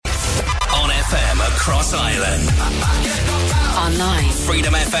FM across Ireland. Online.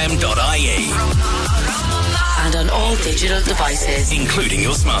 freedomfm.ie. And on all digital devices, including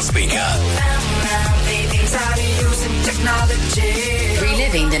your smart speaker.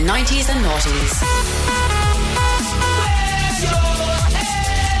 Reliving the 90s and noughties.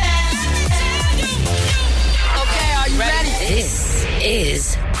 Okay, are you ready? This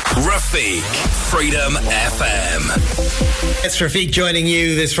is Rafiq, Freedom FM. It's Rafiq joining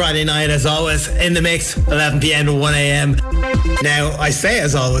you this Friday night, as always, in the mix, 11 p.m. to 1 a.m. Now, I say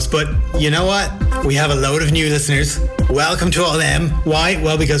as always, but you know what? We have a load of new listeners. Welcome to all them. Why?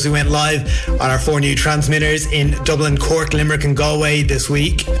 Well, because we went live on our 4 new transmitters in Dublin, Cork, Limerick and Galway this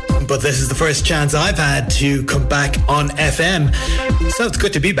week. But this is the first chance I've had to come back on FM. So it's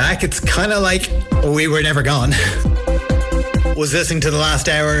good to be back. It's kind of like we were never gone. Was listening to the last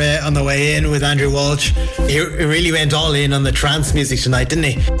hour on the way in with Andrew Walsh. He really went all in on the trance music tonight, didn't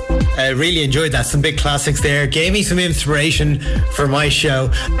he? I really enjoyed that. Some big classics there. Gave me some inspiration for my show.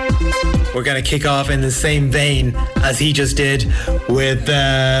 We're going to kick off in the same vein as he just did with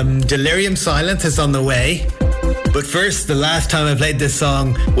Delirium Silence is on the way. But first, the last time I played this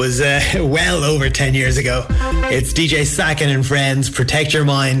song was well over 10 years ago. It's DJ Sakin and Friends, Protect Your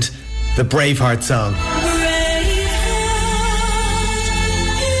Mind, the Braveheart song.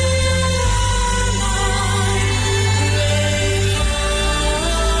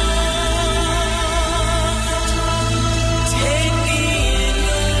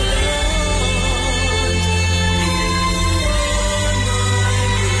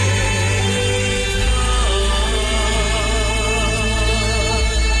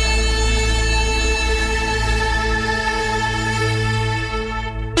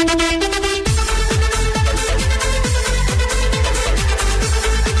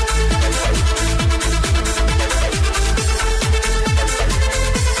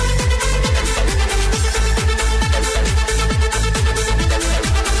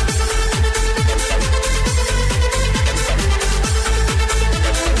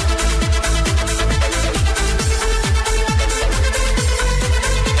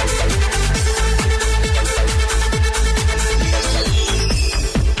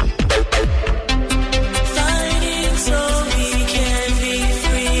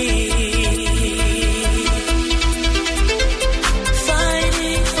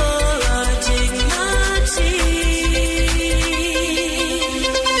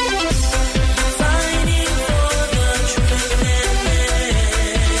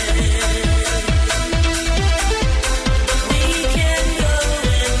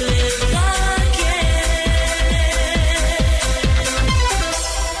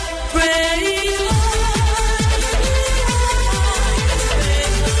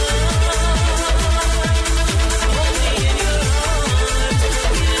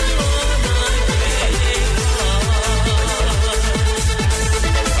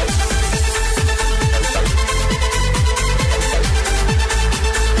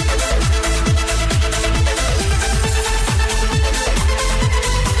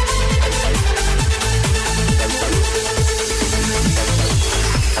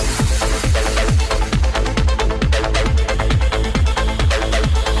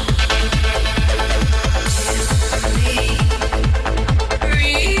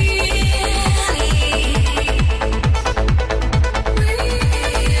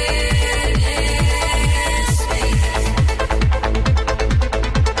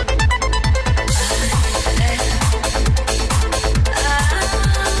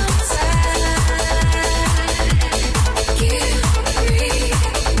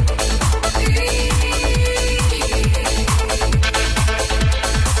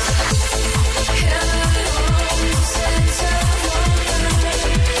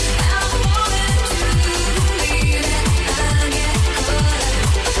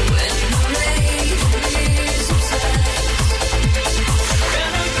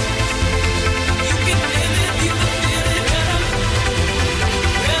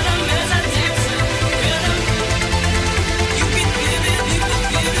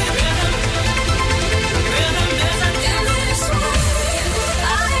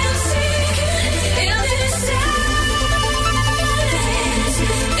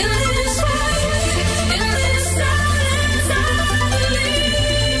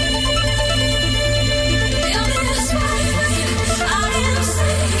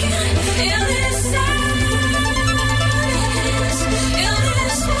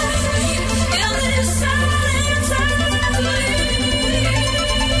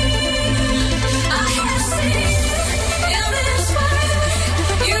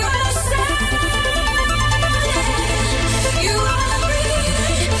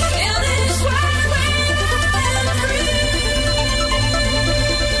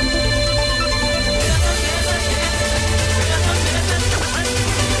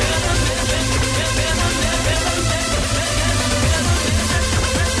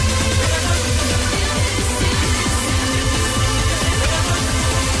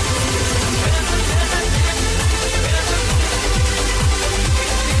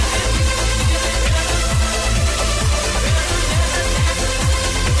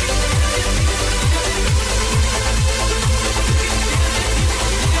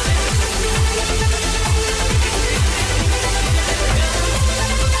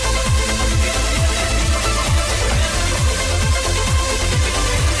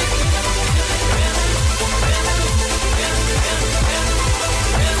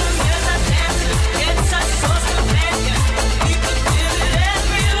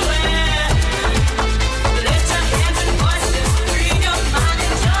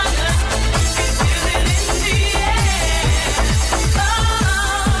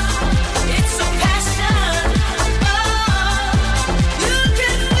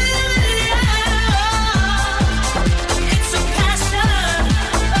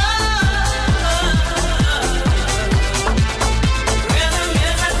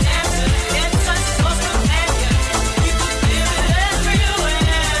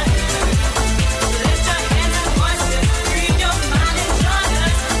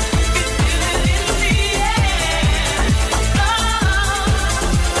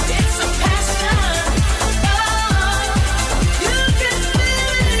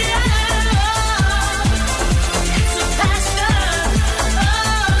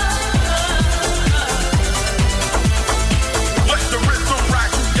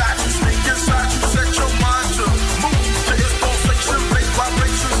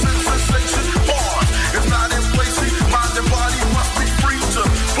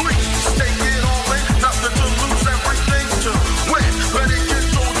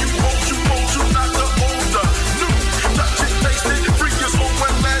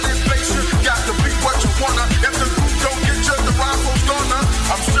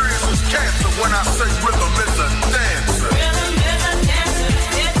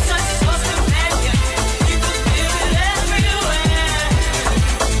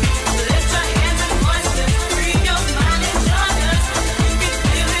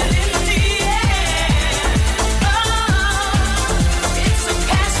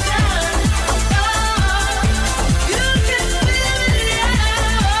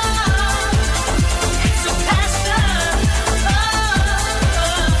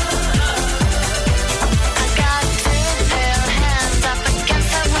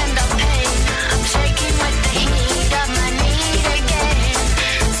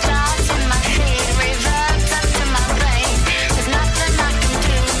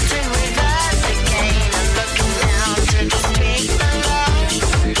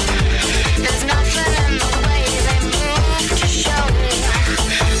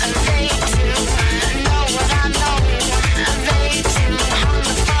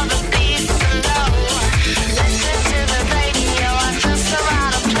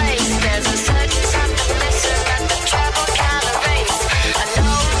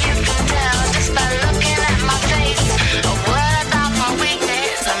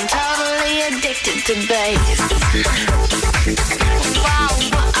 to bass. Wow,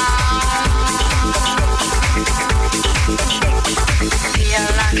 feel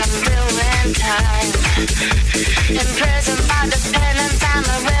like I'm doing time, imprisoned by the penance and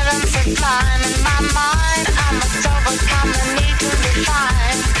the rhythm sublime. In my mind, I must overcome the need to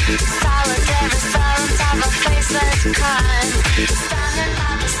define solitary silence of a faceless crime. Standing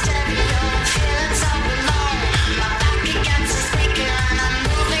by the stereo, feeling so alone. My back against the speaker and I'm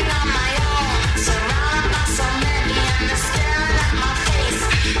moving on my own. Surrounded by so many and they're staring at my face.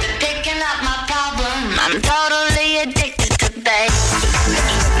 They're picking up my problem. I'm totally addicted to bass.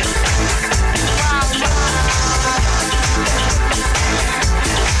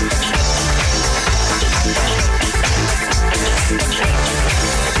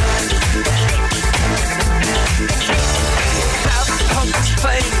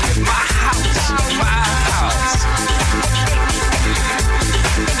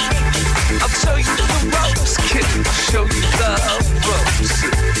 Show you the ropes.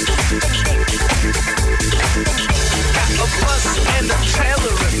 Got a bus and a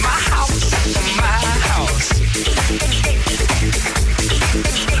trailer in my house,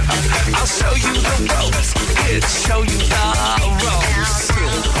 I'll show you the ropes, kid, show you the ropes.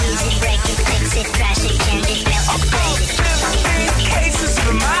 Easy, break it, fix it, crash it, change it, melt, upgrade it. 15 cases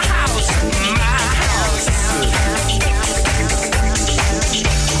for my house,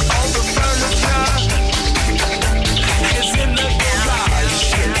 All the furniture is in the garage.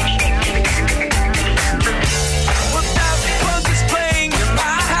 Well, that bug is playing in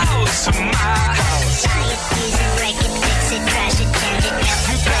my house, Easy, break it, fix it, crash it, change it, melt,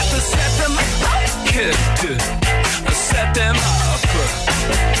 upgrade it. Set them up, kid. Set them up.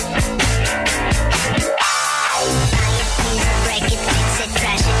 Easy, break it, fix it,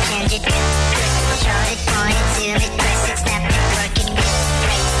 crash it, change it, chart it, point it, zoom it, press it, snap it, work it,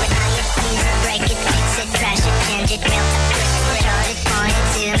 easy, break it, fix it, crash it, change it, melt, chart it, point it,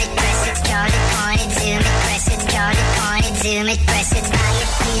 zoom it, press it, chart it, point it, zoom it, press it, chart it, point it, zoom it, press it,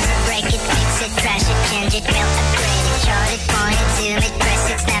 easy, break it, fix it, crash it, change it, melt, upgrade it, chart it, point it, zoom it, press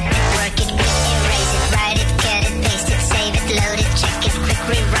it, snap it, work it, erase it, write it, get it, paste it, save it, load it, check it, quick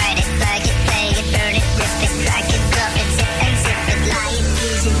rewrite it, plug it, play it, burn it, rip it, drag it, drop it, zip and zip it, lie it,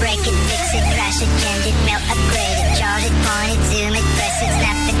 use it, break it, fix it, crash it, change it, melt, upgrade it, chart it, point it, zoom it, press it,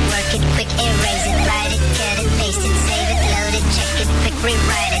 snap it, work it, quick erase it, write it, get it, paste it, save it, load it, check it, quick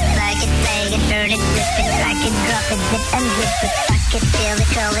rewrite it, plug it, play it, burn it, rip it, drag it, drop it, zip and zip it, fuck it, fill it,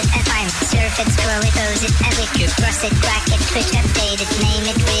 call it, and find it, surf it, scroll it, pose it, and click it, cross it, crack it, switch, update it, name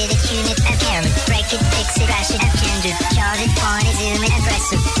it, read it, tune it, and count it, break it, fix it, crash it, and change it, chart it, point it, zoom it, and press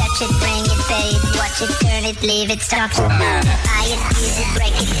it, touch it, bring it, pay it, watch it, turn it, leave it, stop it, buy it, use it,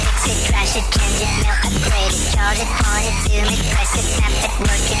 break it, fix it, crash it, change it, melt, upgrade it, chart it, point it, zoom it, press it, snap it,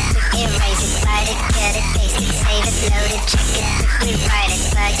 work it, quick erase it, write it, get it, paste it, save it, load it, check it, quick rewrite it,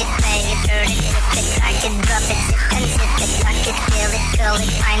 plug it, play it, burn it, rip it, drag it, drop it, zip and zip it, lock it, fill it, call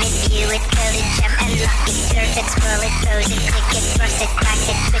it, find it, view it, code it, jump and lock it, surf it, scroll it, pose it, click it, cross it, crack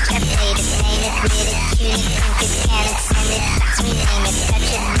it, switch, update it, name it, read it, tune it, print it, scan it, send it, fax, rename it, touch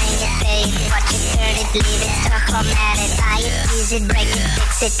it, bring it, pay it, watch it, turn it, leave it, stop, format it, buy it, use it, break it,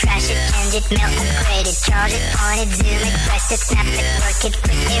 fix it, crash it, change it, melt, upgrade it, chart it, point it, zoom it, press it, snap it, work it,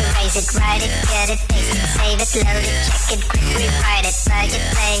 quick erase it, write it, get it, paste it, save it, load it, check it, quick rewrite it, plug it,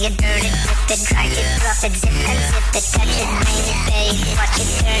 play it, burn it, rip it, drag it, drop it, zip and zip it, touch it, bring it, pay it, watch it,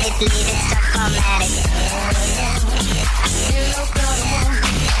 turn it, leave it, stop, format it.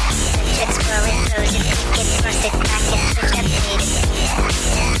 Switch it, scroll it, close it, click it, cross it, crack it, switch, update it.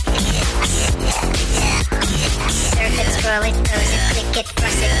 Surf it, scroll it, close it, click it,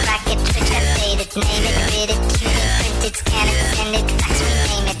 cross it, crack it, switch, update it, name it, read it, tune it, print it, scan it, send it, fax,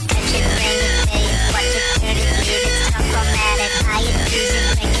 rename it, touch it, bring it, pay it, watch it, turn it, leave it, stop, format it, buy it, use it,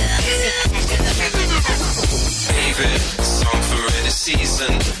 break it, fix it, crash it, Baby, song for any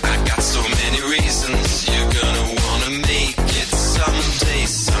season. I got so many reasons. You're gonna wanna make it someday.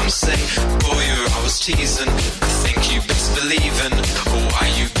 Some say, boy, you're always teasing. I think you best believing. Why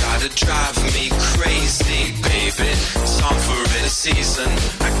you gotta drive me crazy, baby? Song for any season.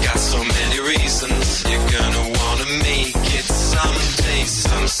 I got so many reasons. You're gonna wanna make it someday.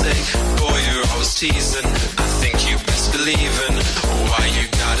 Some say, boy, you're always teasing. I think you best believing. Why you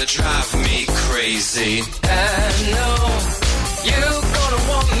gotta drive me crazy? I know you're gonna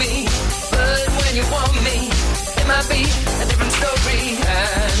want me, but when you want me, it might be a different story.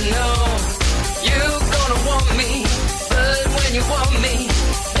 I know you're gonna want me, but when you want me,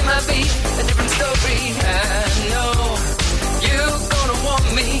 it might be a different story. I know you're gonna want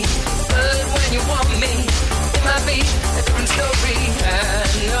me, but when you want me, it might be a different story. I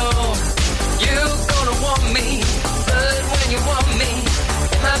know you're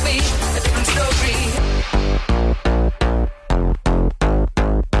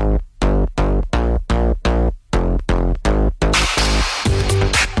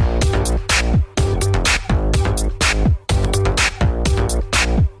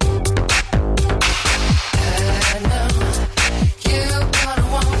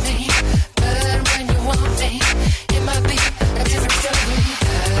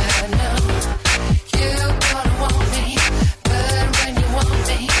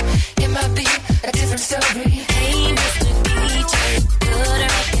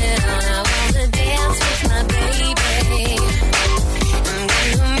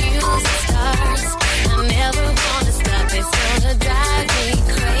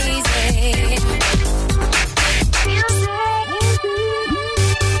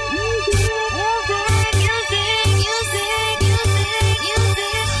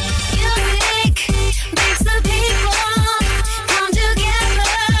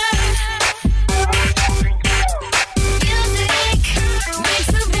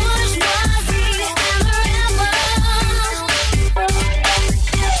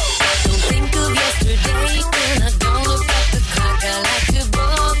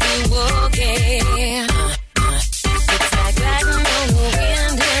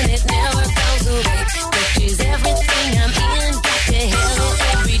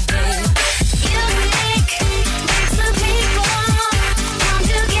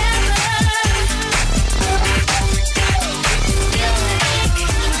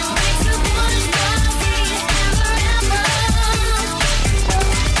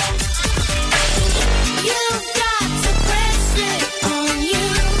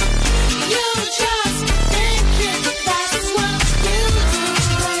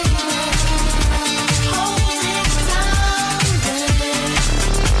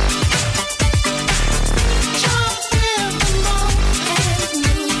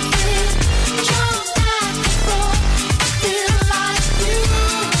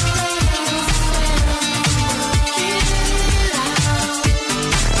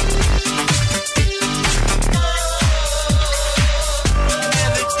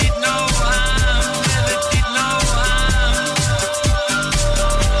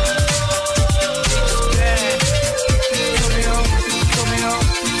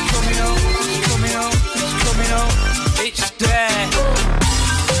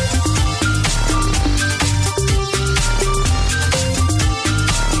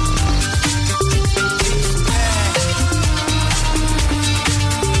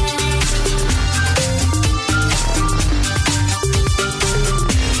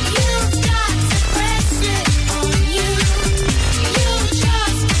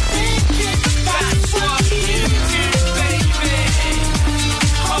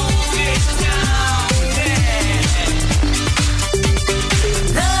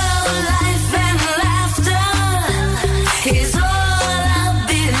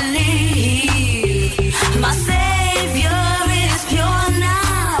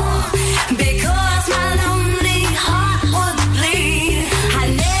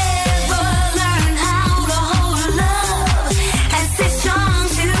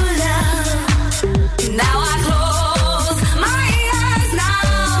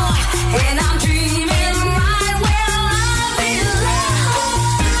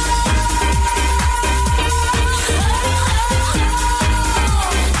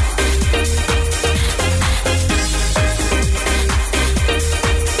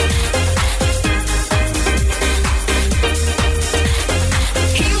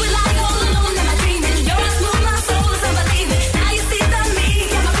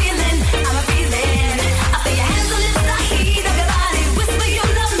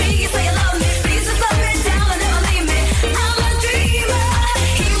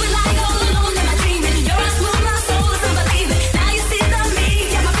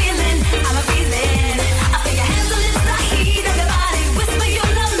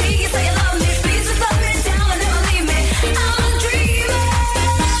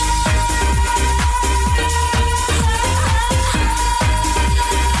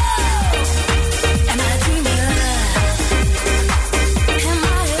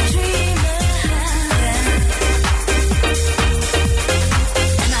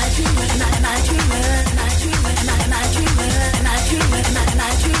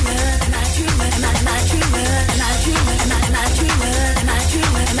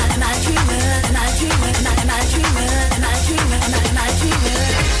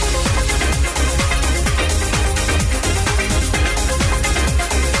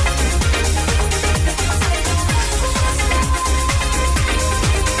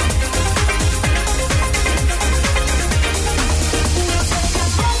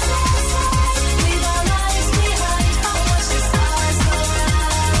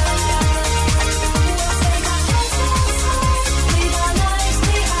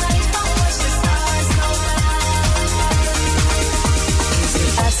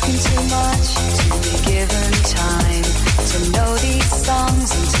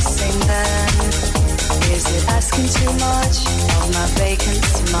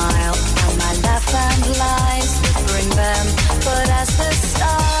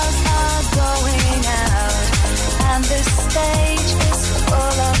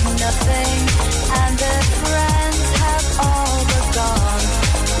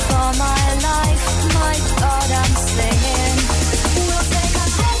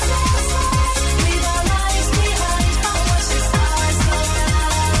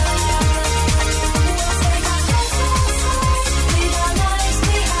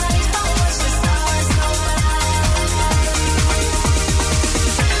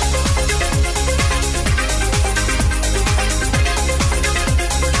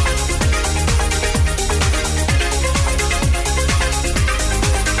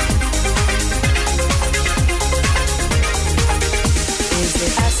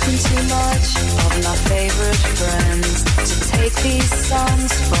these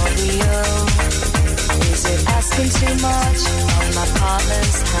songs for real? Is it asking too much of my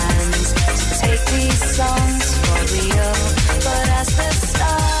partner's hands to take these songs for real? But as the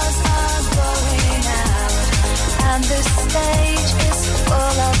stars are going out and the stage is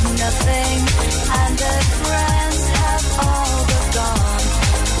full of nothing and the friends have all but gone,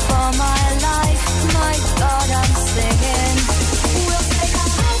 for my life, my God, I'm singing. We'll take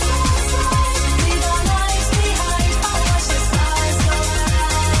our hands outside, leave our lives behind, and watch the stars go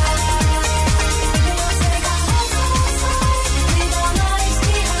out. We'll take our hands outside, leave our lives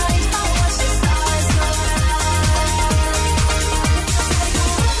behind, and watch the stars go out.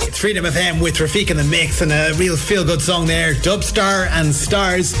 It's Freedom FM with Rafiq in the mix, and a real feel-good song there, Dubstar and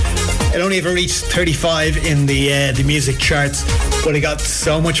Stars. It only ever reached 35 in the music charts, but it got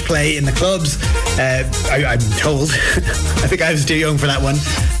so much play in the clubs. I'm told. I think I was too young for that one.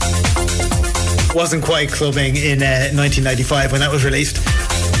 Wasn't quite clubbing in 1995 when that was released.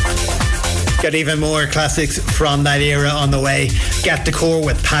 Got even more classics from that era on the way. Get the Core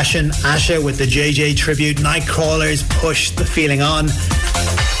with Passion, Asha with the JJ tribute, Nightcrawlers, Push the Feeling On.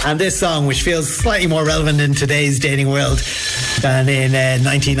 And this song, which feels slightly more relevant in today's dating world than in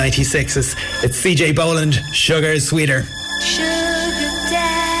 1996, it's CJ Boland, Sugar is Sweeter. Sugar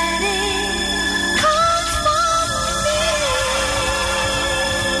daddy, come for me.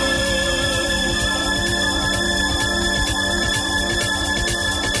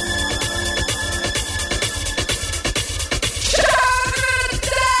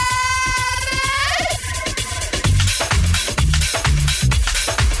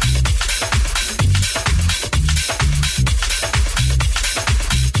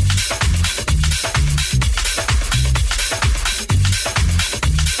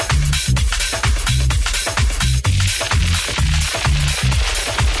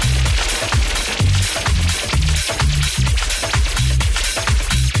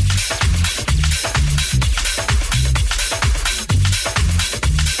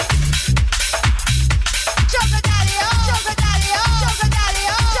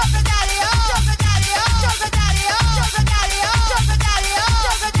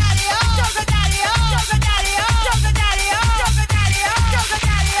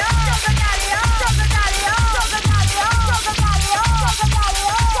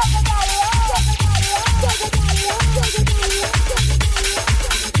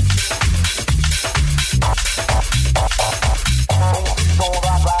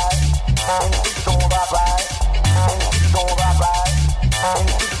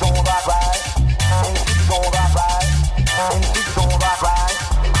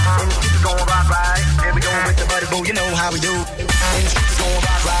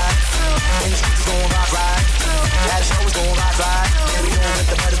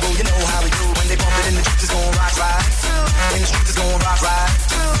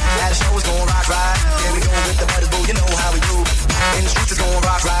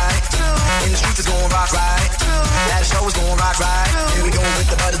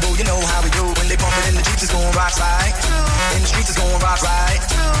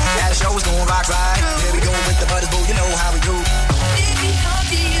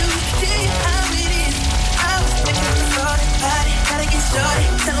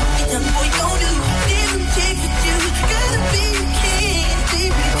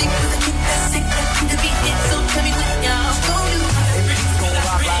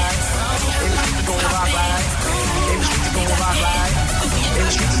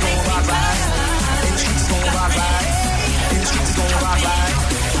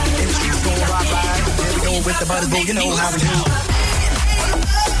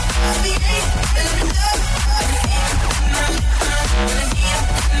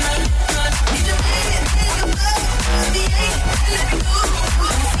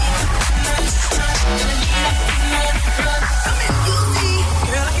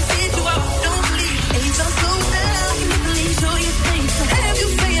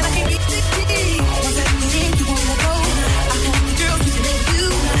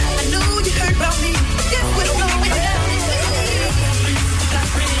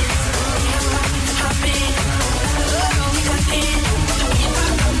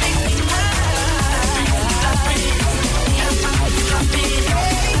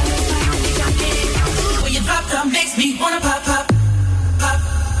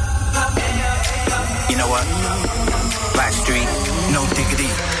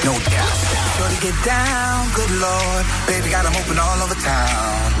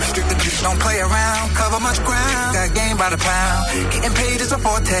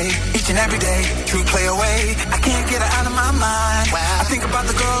 Each and every day, I can't get her out of my mind. I think about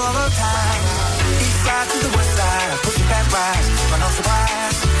the girl all the time. east side to the west side, pushing back rides, but no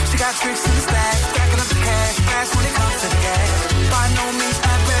surprise. She got tricks in the stack, stacking up the cash, fast when it comes to the gas. By no means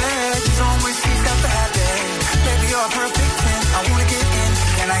average, she's on which she's got the habit. Baby, you're a perfect 10, I wanna get in.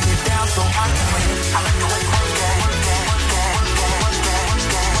 Can I get down so I can win? I like the way you work that.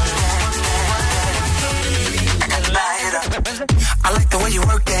 I like the way you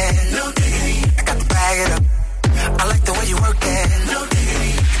work that. No diggity. I got to bag it up. I like the way you work that. No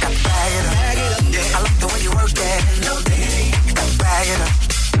diggity. I got to bag it up. Yeah. I like the way you work that. No diggity. I got to bag it up.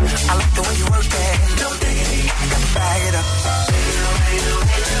 I like the way you work that. No diggity. I got to bag it up. Hey,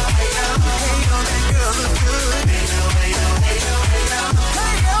 yo, that girl look good. Hey, yo, hey, yo, hey, yo, hey, yo.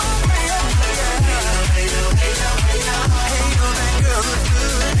 Hey, yo, hey, yo, hey, yo. Hey, yo, hey, yo, hey, yo. Hey, yo, that girl look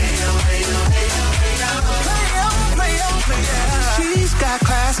good. Hey, yo, hey, yo, hey, yo, hey, yo. Play yo, play yo. She's got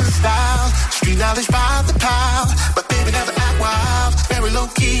class and style, street knowledge by the pile, but baby never act wild, very low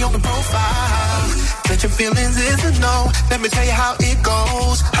key, open profile. Catching feelings is a no. Let me tell you how it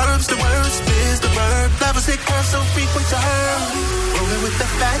goes. Herbs the word, spins the verb. Levels it curve so frequent to her. Rolling with the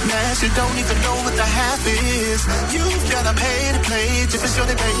fat mass, you don't even know what the half is. You've gotta pay to play, just to show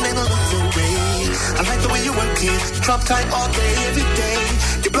that they never look away. I like the way you work it, Trump tight all day, every day.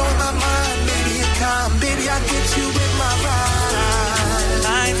 You blow my mind, baby, in time, baby, I get you with my ride.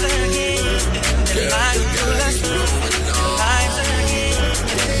 Life's again, and life will last. Life's again,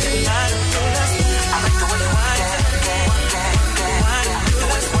 and life will last. I like the way you work that.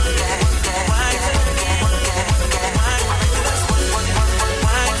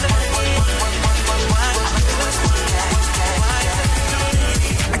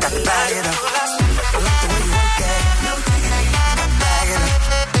 I got to bag it up. I like the way you work that. Bag it up.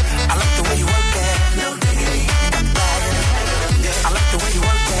 I like the way you work that. Bag it up. I like the way you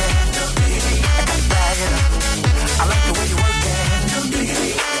work that. I got to bag it up. I like the way you work that.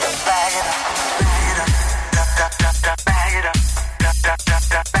 Bag it up. Bag it up. Bag it up.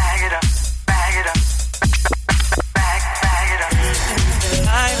 Bag it up. Bag it up.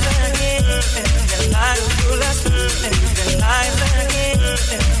 Life again, and life will last. Life again,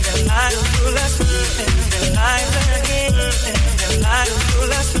 and life will last. Life again, and life will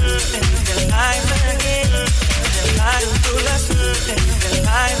last. Life again, and life will last.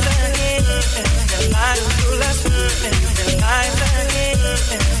 Life again, and life will last. Life again,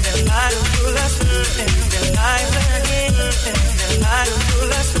 and life will last. Life again, and life will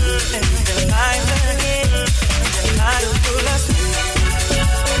last. Life again, and life will last.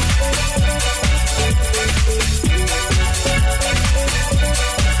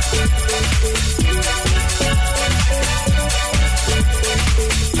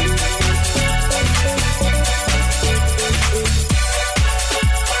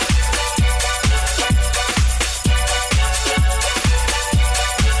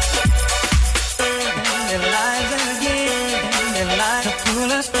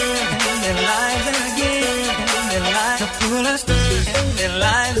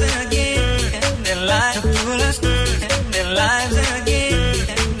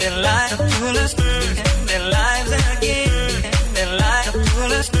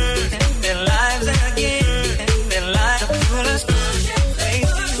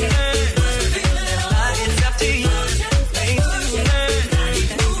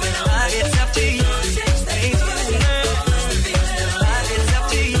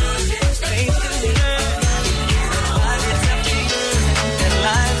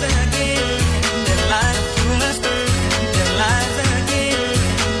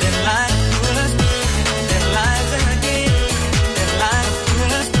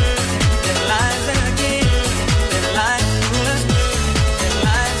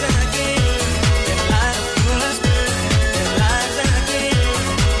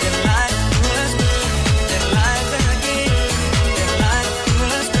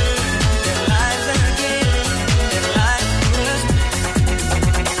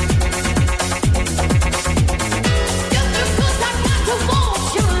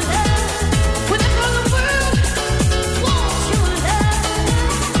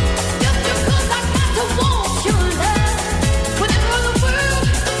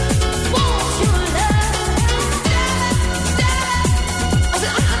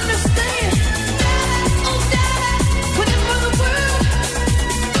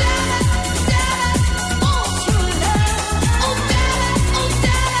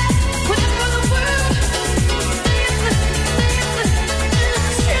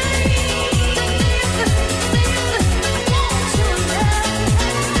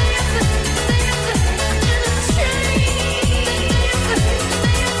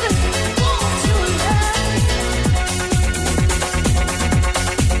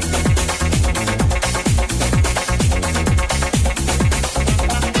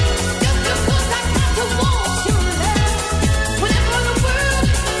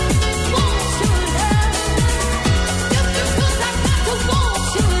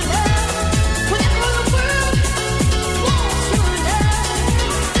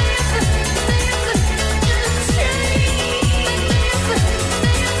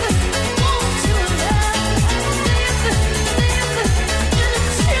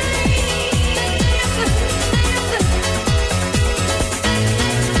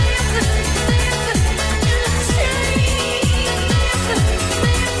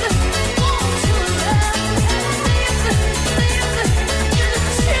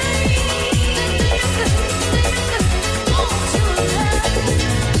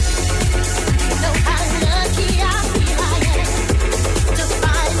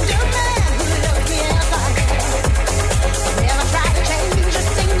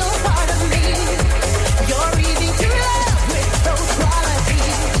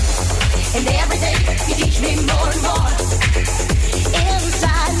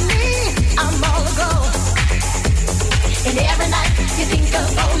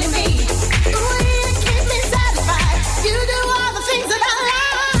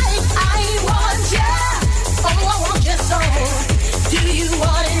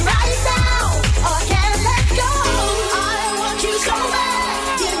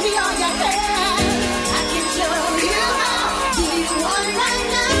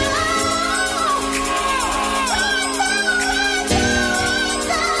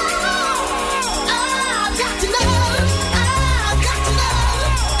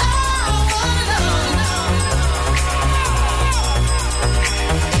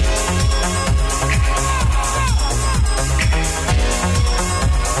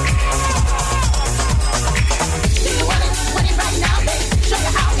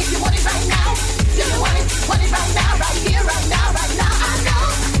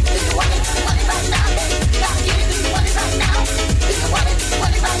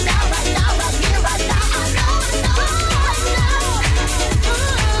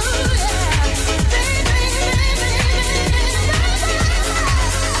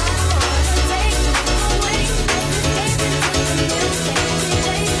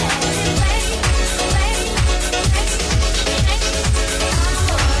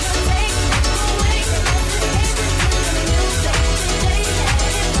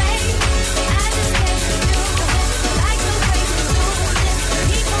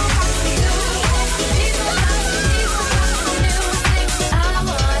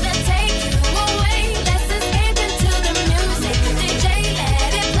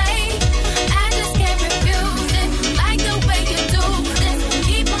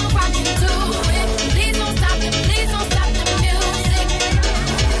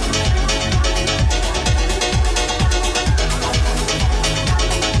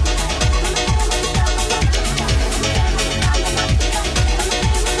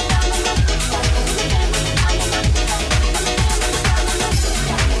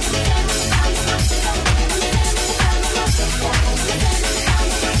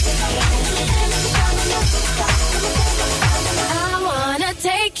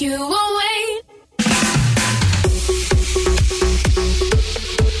 take you away.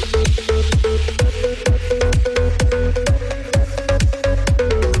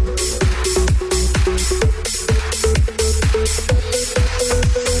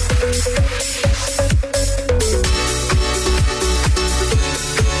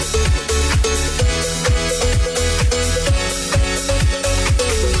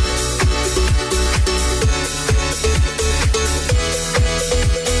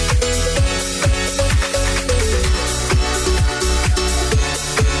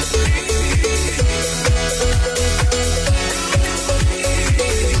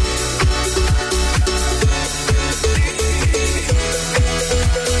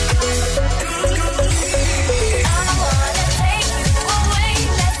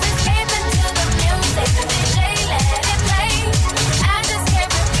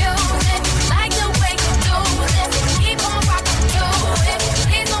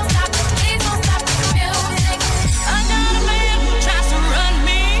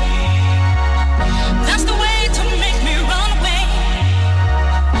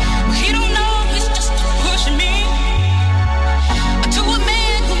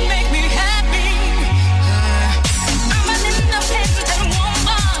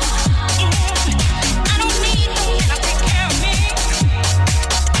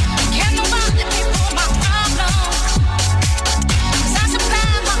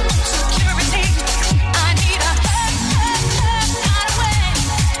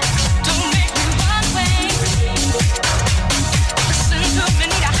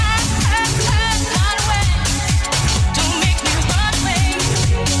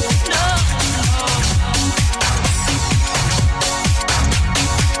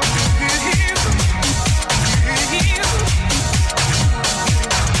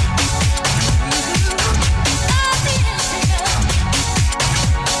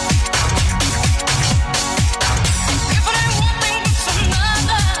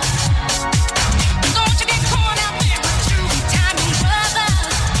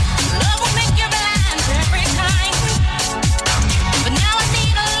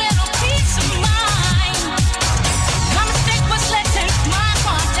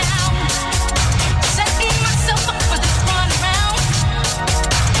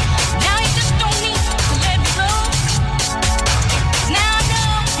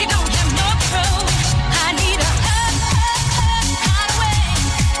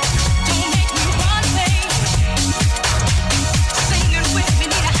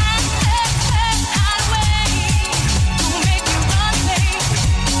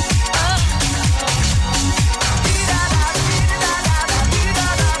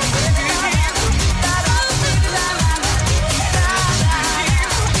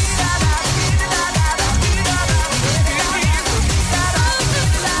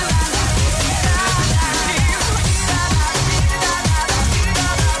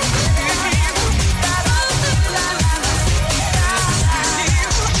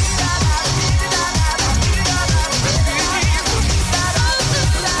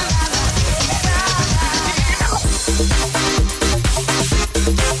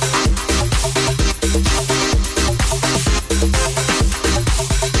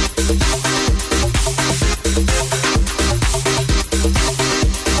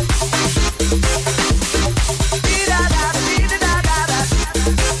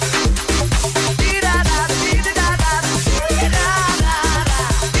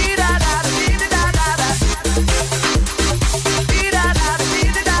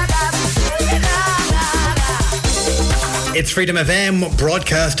 It's Freedom FM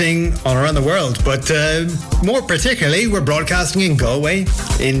broadcasting all around the world, but more particularly we're broadcasting in Galway,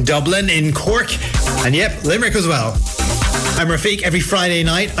 in Dublin, in Cork, and yep, Limerick as well. I'm Rafiq. Every Friday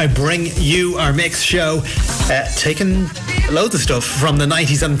night I bring you our mix show, taking loads of stuff from the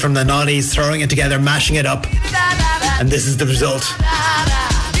 90s and from the 90s, throwing it together, mashing it up, and this is the result.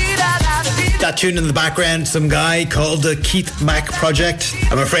 That tune in the background, some guy called the Keith Mack Project.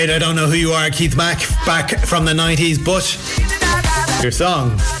 I'm afraid I don't know who you are, Keith Mack, back from the 90s, but your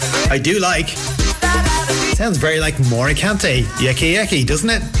song I do like. Sounds very like Moricante, Yeki Yeki, doesn't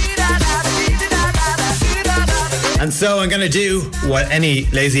it? And so I'm going to do what any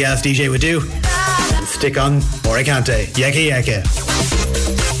lazy ass DJ would do, stick on Moricante, Yeki Yeki.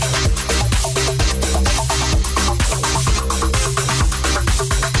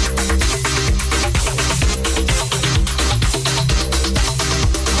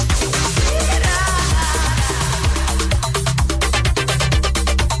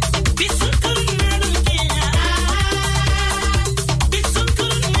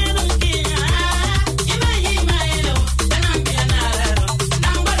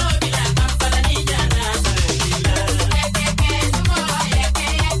 Number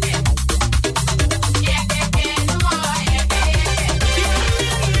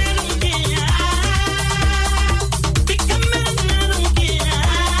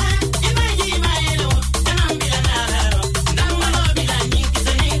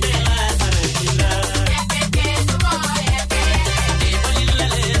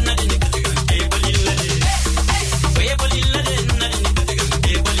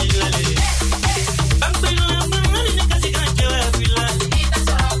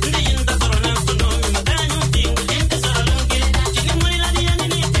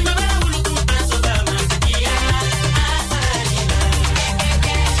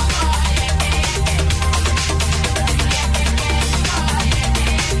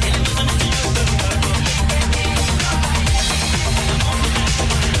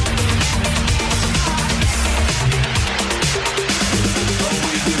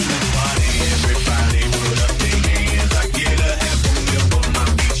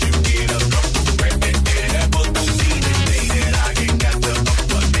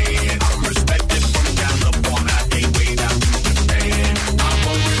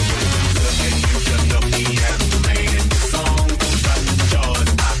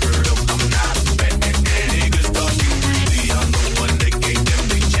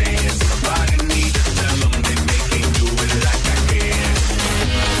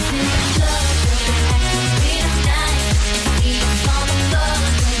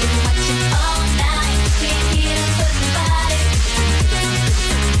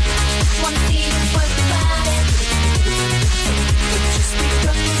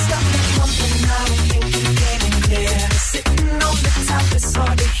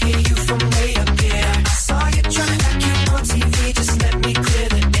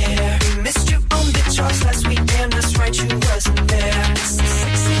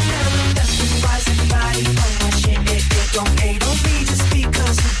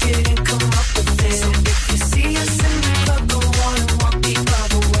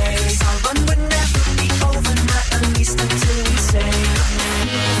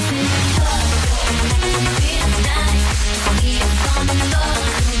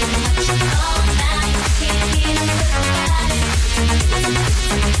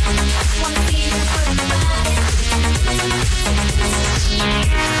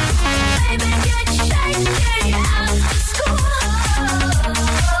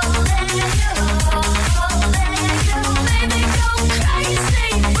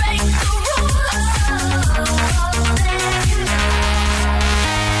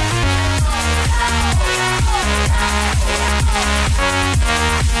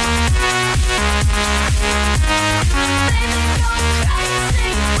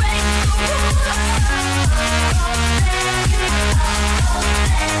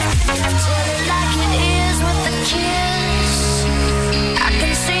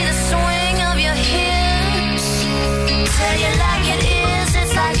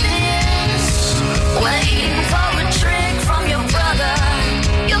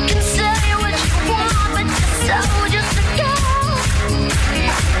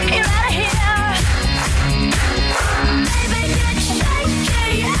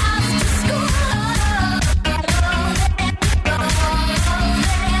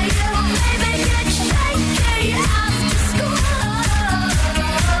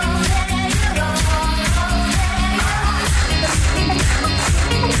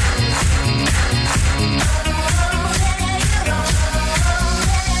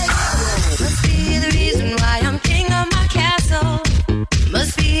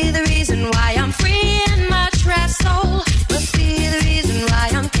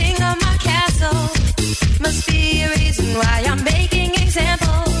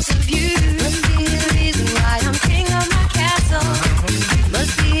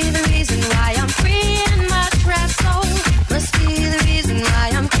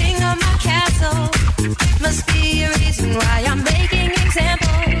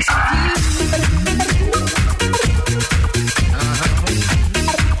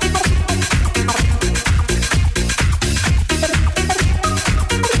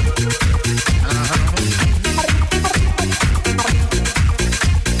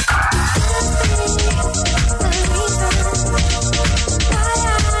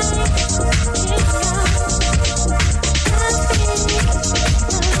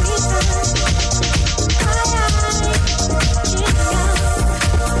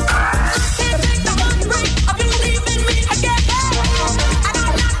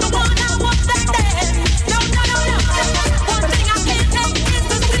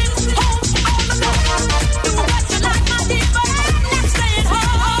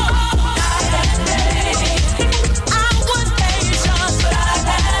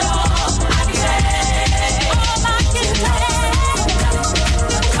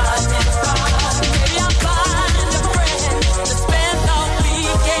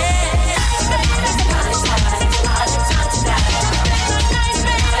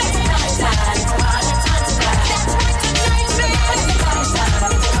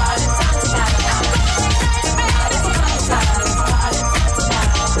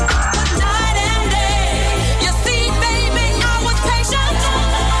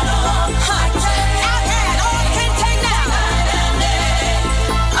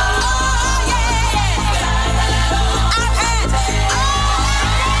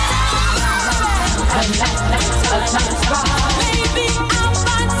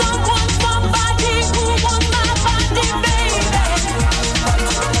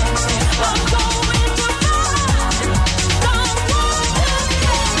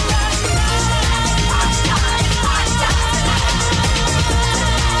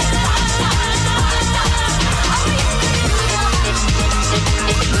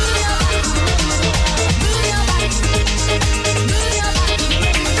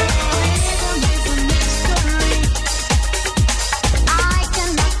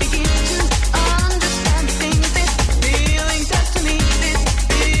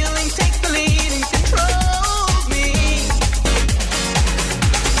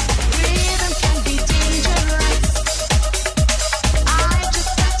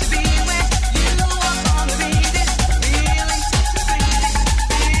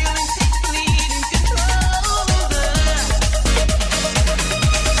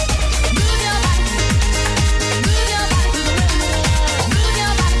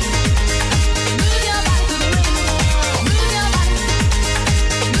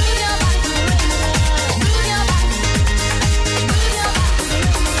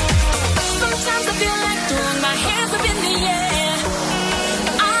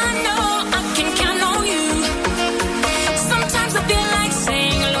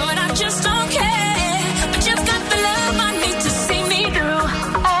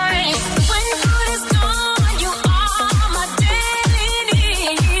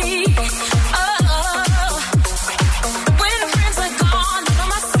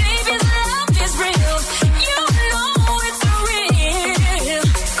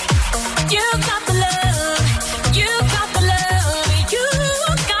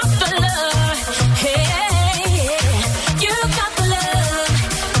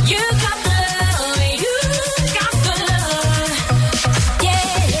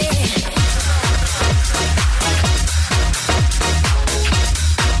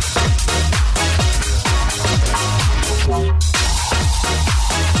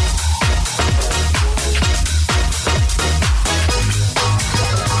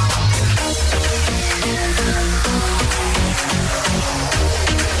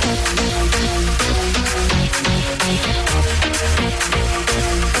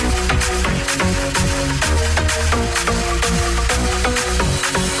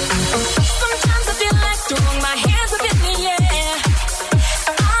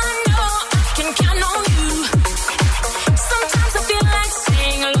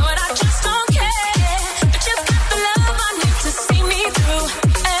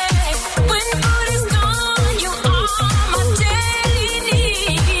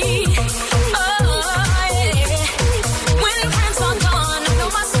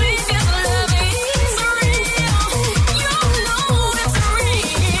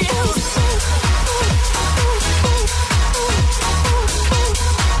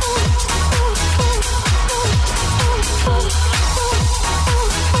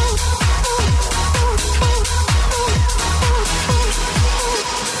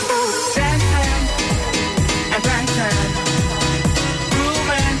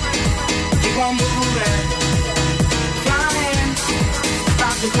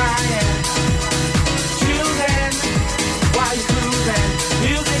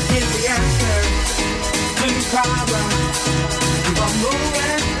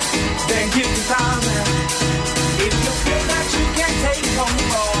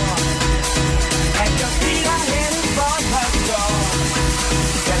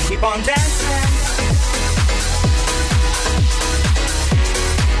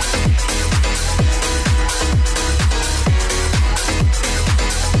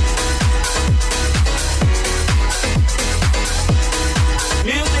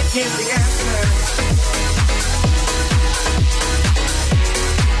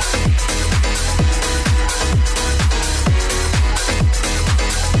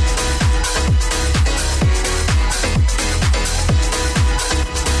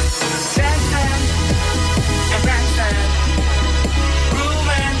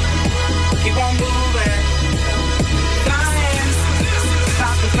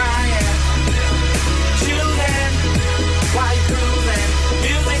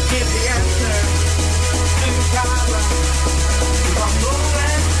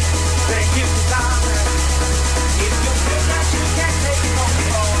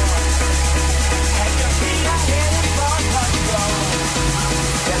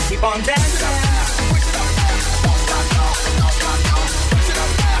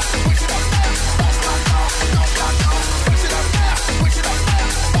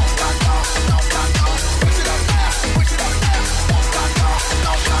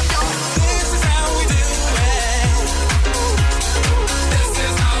This is how we do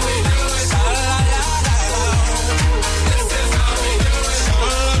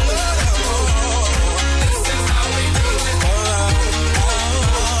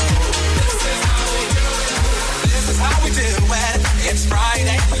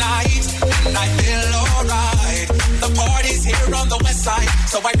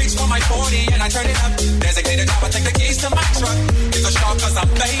 40 and I turn it up. Designated driver, take the keys to my truck. It's a shock cause I'm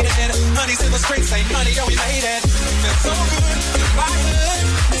faded. Honey's in the streets, say money, yo, we made it. Feels so good in my hood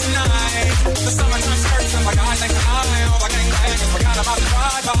tonight. The summertime skirts and my guys ain't high. All the gangbangers forgot about the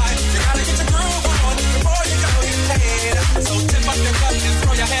drive-by. You gotta get your groove on before you go get paid. So tip up your cup and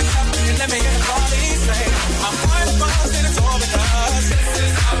throw your hands up and let me hear the party say, I'm fine above and it's all because this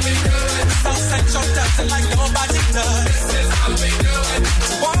is how we do it. South Central does it like nobody does. This is how we do it.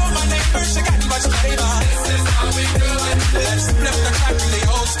 To all my neighbors, you got much flavor. This is how we do it. Let's flip the track to the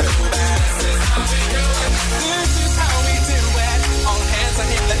old school. This is how we do it. This is how we do it. All hands are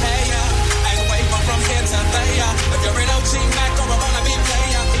in the air and wave from here to there. If you're an OG Mac or a wannabe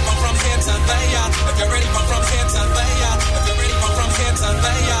player, from here to there. If you're ready from here to there. If you're ready from here to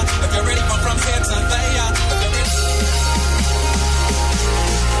there. If you're ready from here to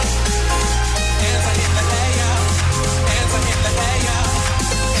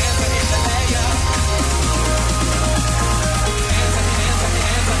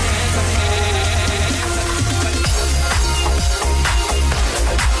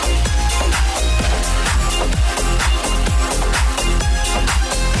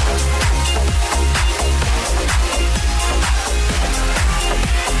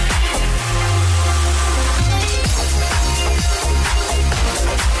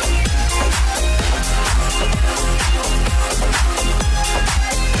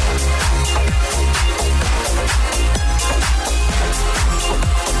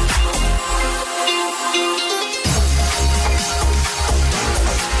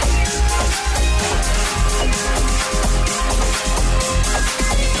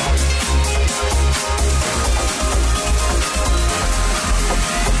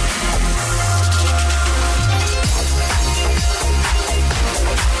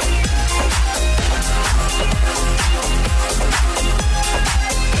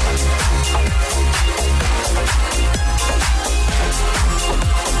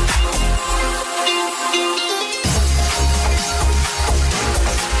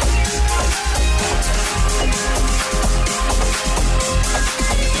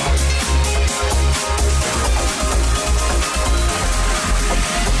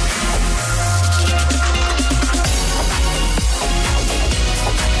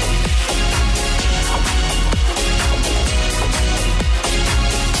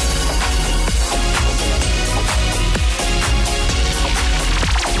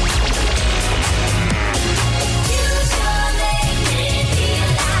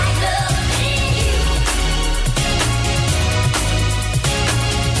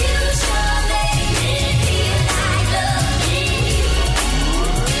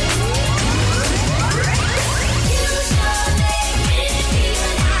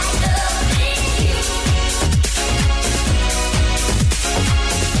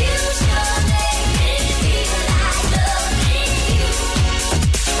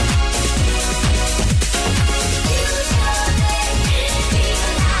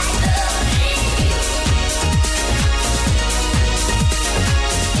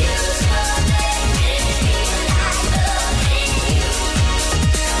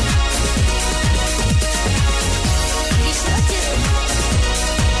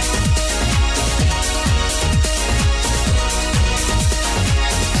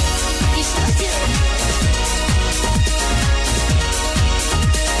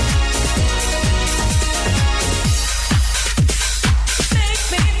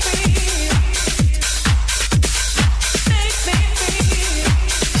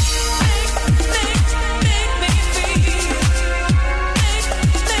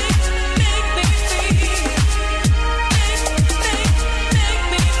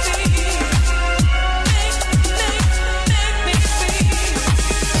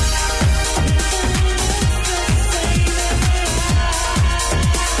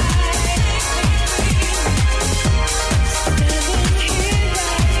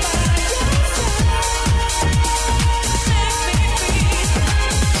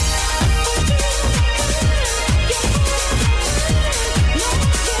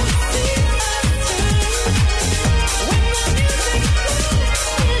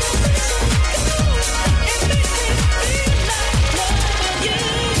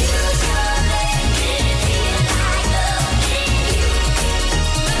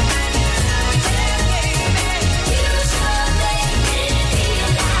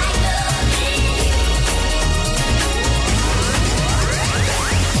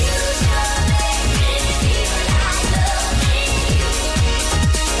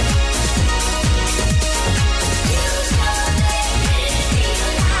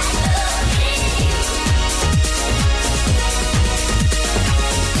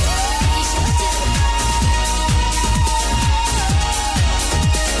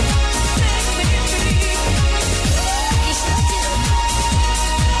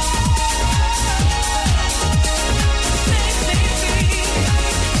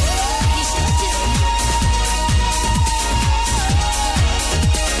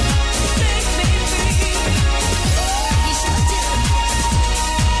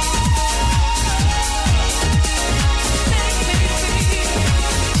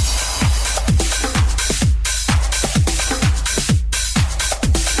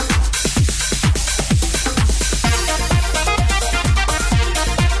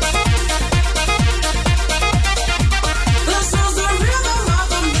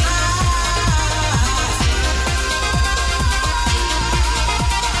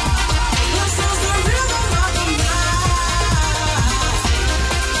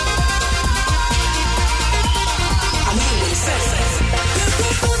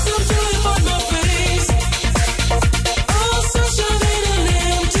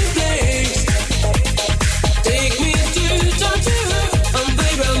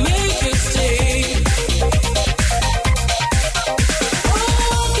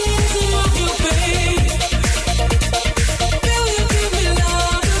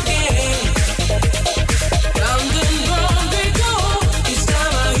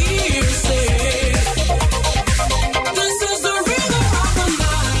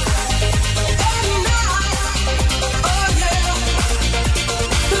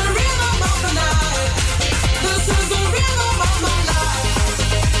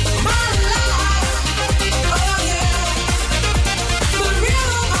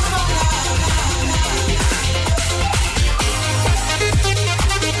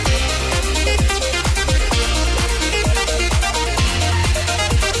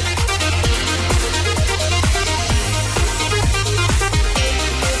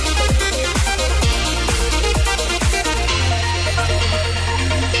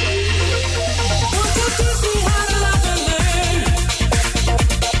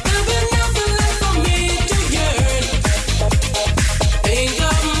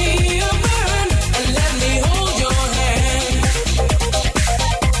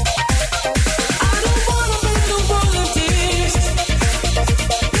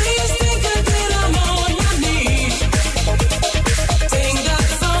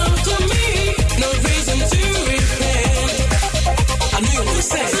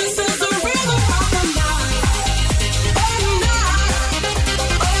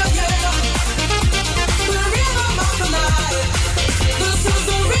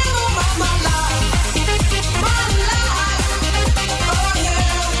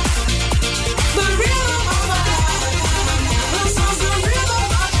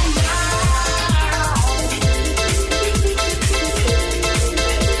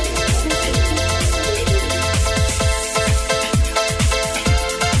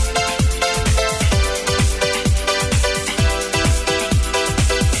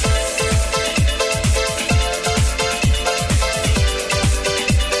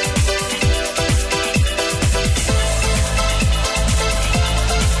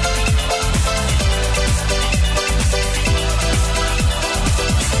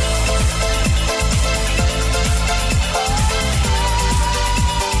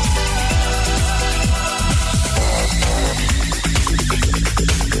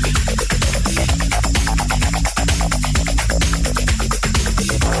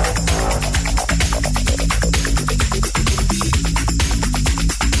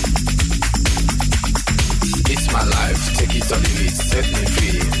set me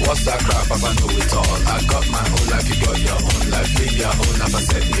free. What's that crap? Papa know it all. I got my own life, you got your own life. Live your own life and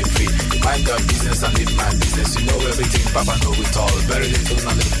set me free. Mind your business and live my business. You know everything, Papa know it all. Very little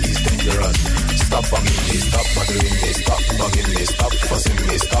knowledge is dangerous. Stop bugging me, stop bothering me, stop bugging me, stop fussing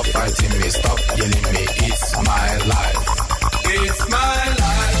me, stop fighting me, stop yelling me. It's my life. It's my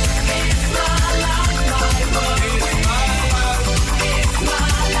life. It's my life, my world. It's my life. It's my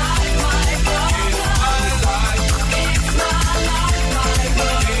life, my world. It's my life. It's my life, my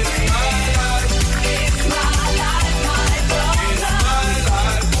world. It's my life. It's my life, my world. It's my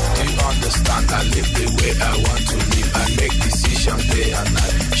life. Do you understand? I live the way I want to live. I make decisions day and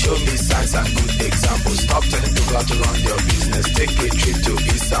night. Show me signs and good examples. Stop telling people how to run your business. Take a trip to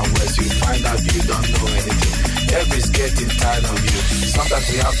east and west. You find out you don't know anything. Everybody's getting tired of you. Sometimes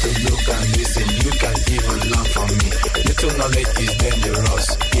you have to look and listen. You can even learn from me. Little knowledge is dangerous.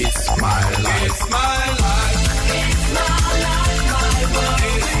 It's my life. It's my life. It's my life, my world.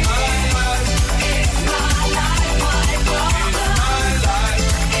 It's my life. It's my life, my world. It's my life.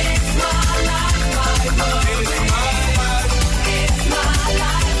 It's my life, my world. It's my life. It's my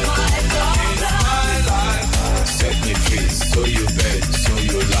life, my world. It's my life. Set me free, so you bet, so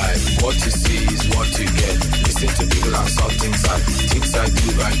you lie. What you see is what you get. Listen to people and saw things I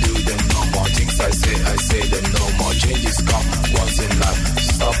do them no more. Things I say them no more. Changes come once in life.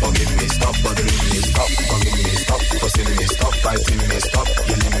 Stop bugging me, stop bothering me, stop bugging me, stop fussing me, stop fighting me, stop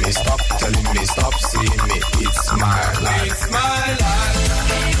yelling me, stop telling me, stop seeing me. It's my life. It's my life.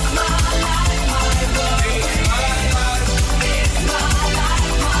 It's my life, my world. It's my life. It's my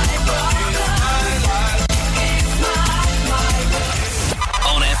life, my world. It's my life. It's my life, my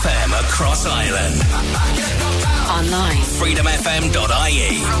world. On FM across Ireland. Online.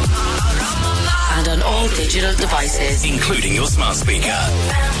 freedomfm.ie. And on all digital devices. Including your smart speaker.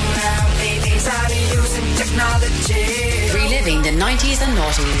 Reliving the 90s and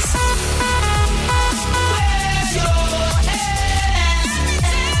noughties.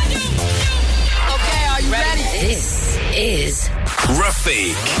 Okay, are you ready? This is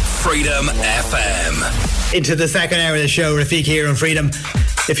Rafiq, Freedom FM. Into the second hour of the show, Rafiq here on Freedom.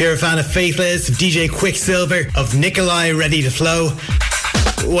 If you're a fan of Faithless, of DJ Quicksilver, of Nikolai Ready to Flow,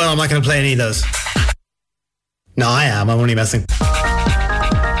 well, I'm not going to play any of those. No, I am. I'm only messing.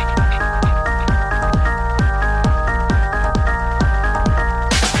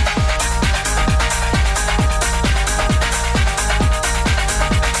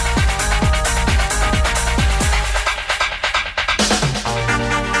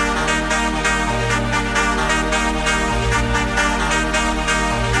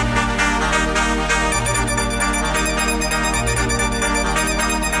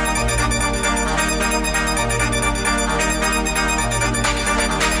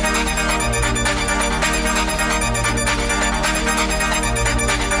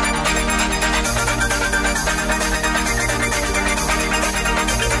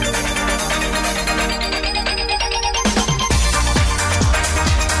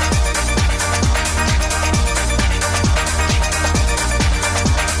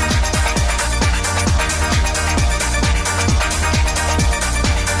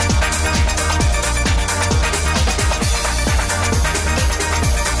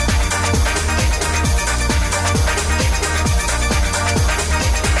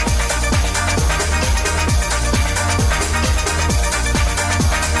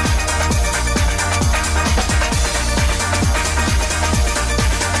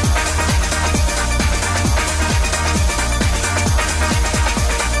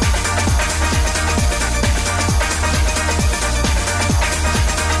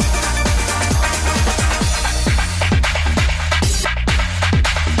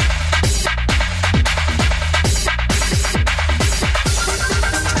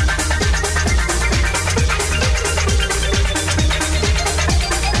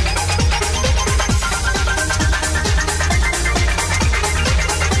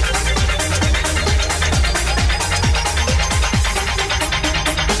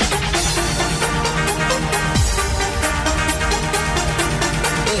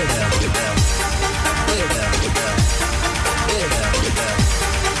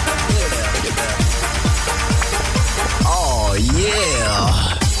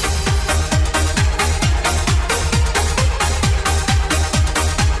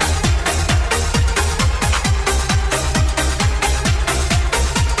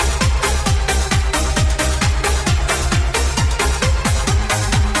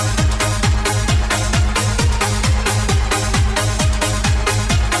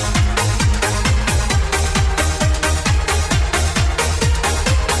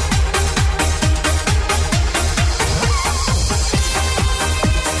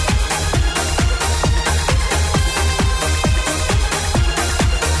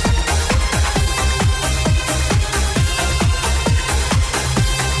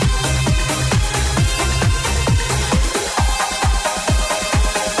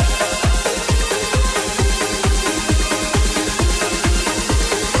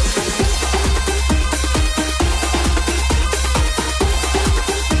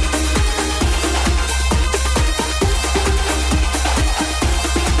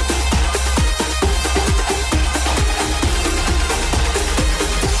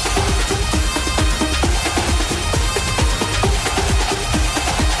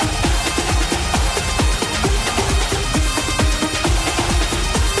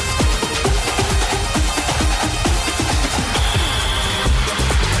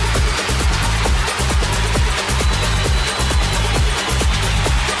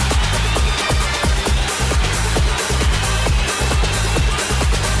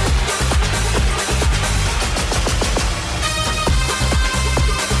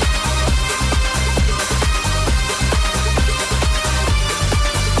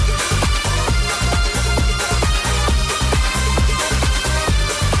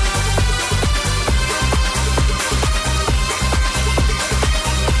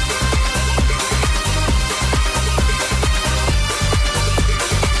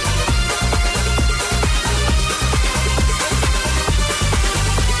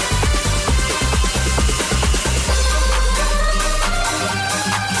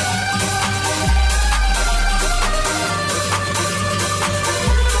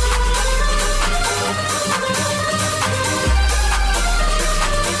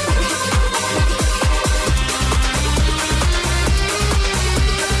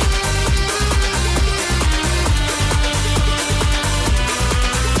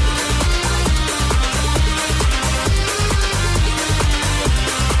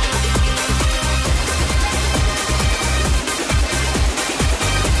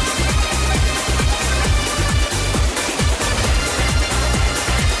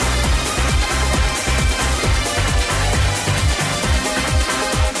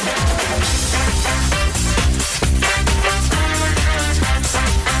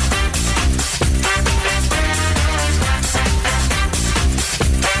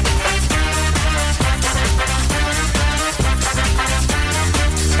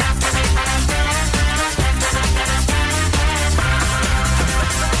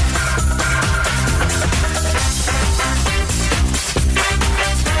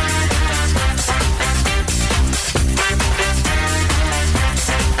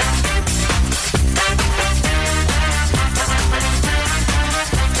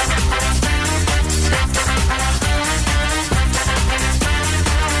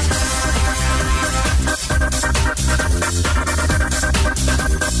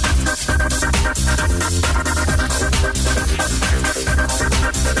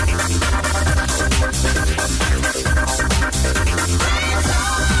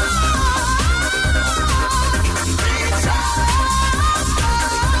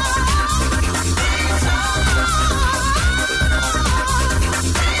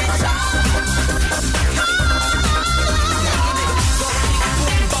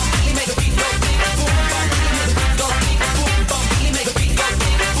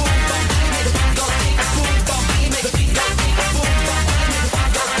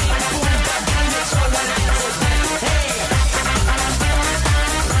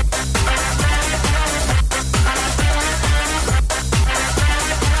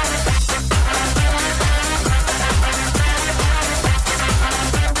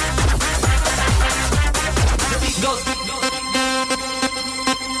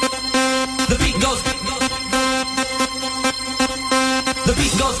 The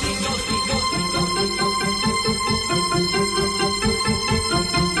beat goes.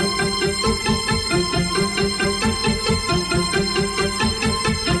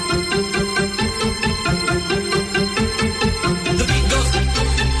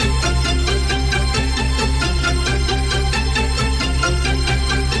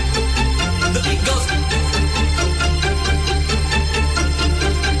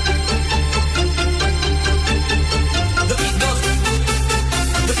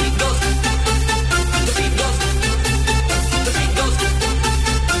 The beat goes.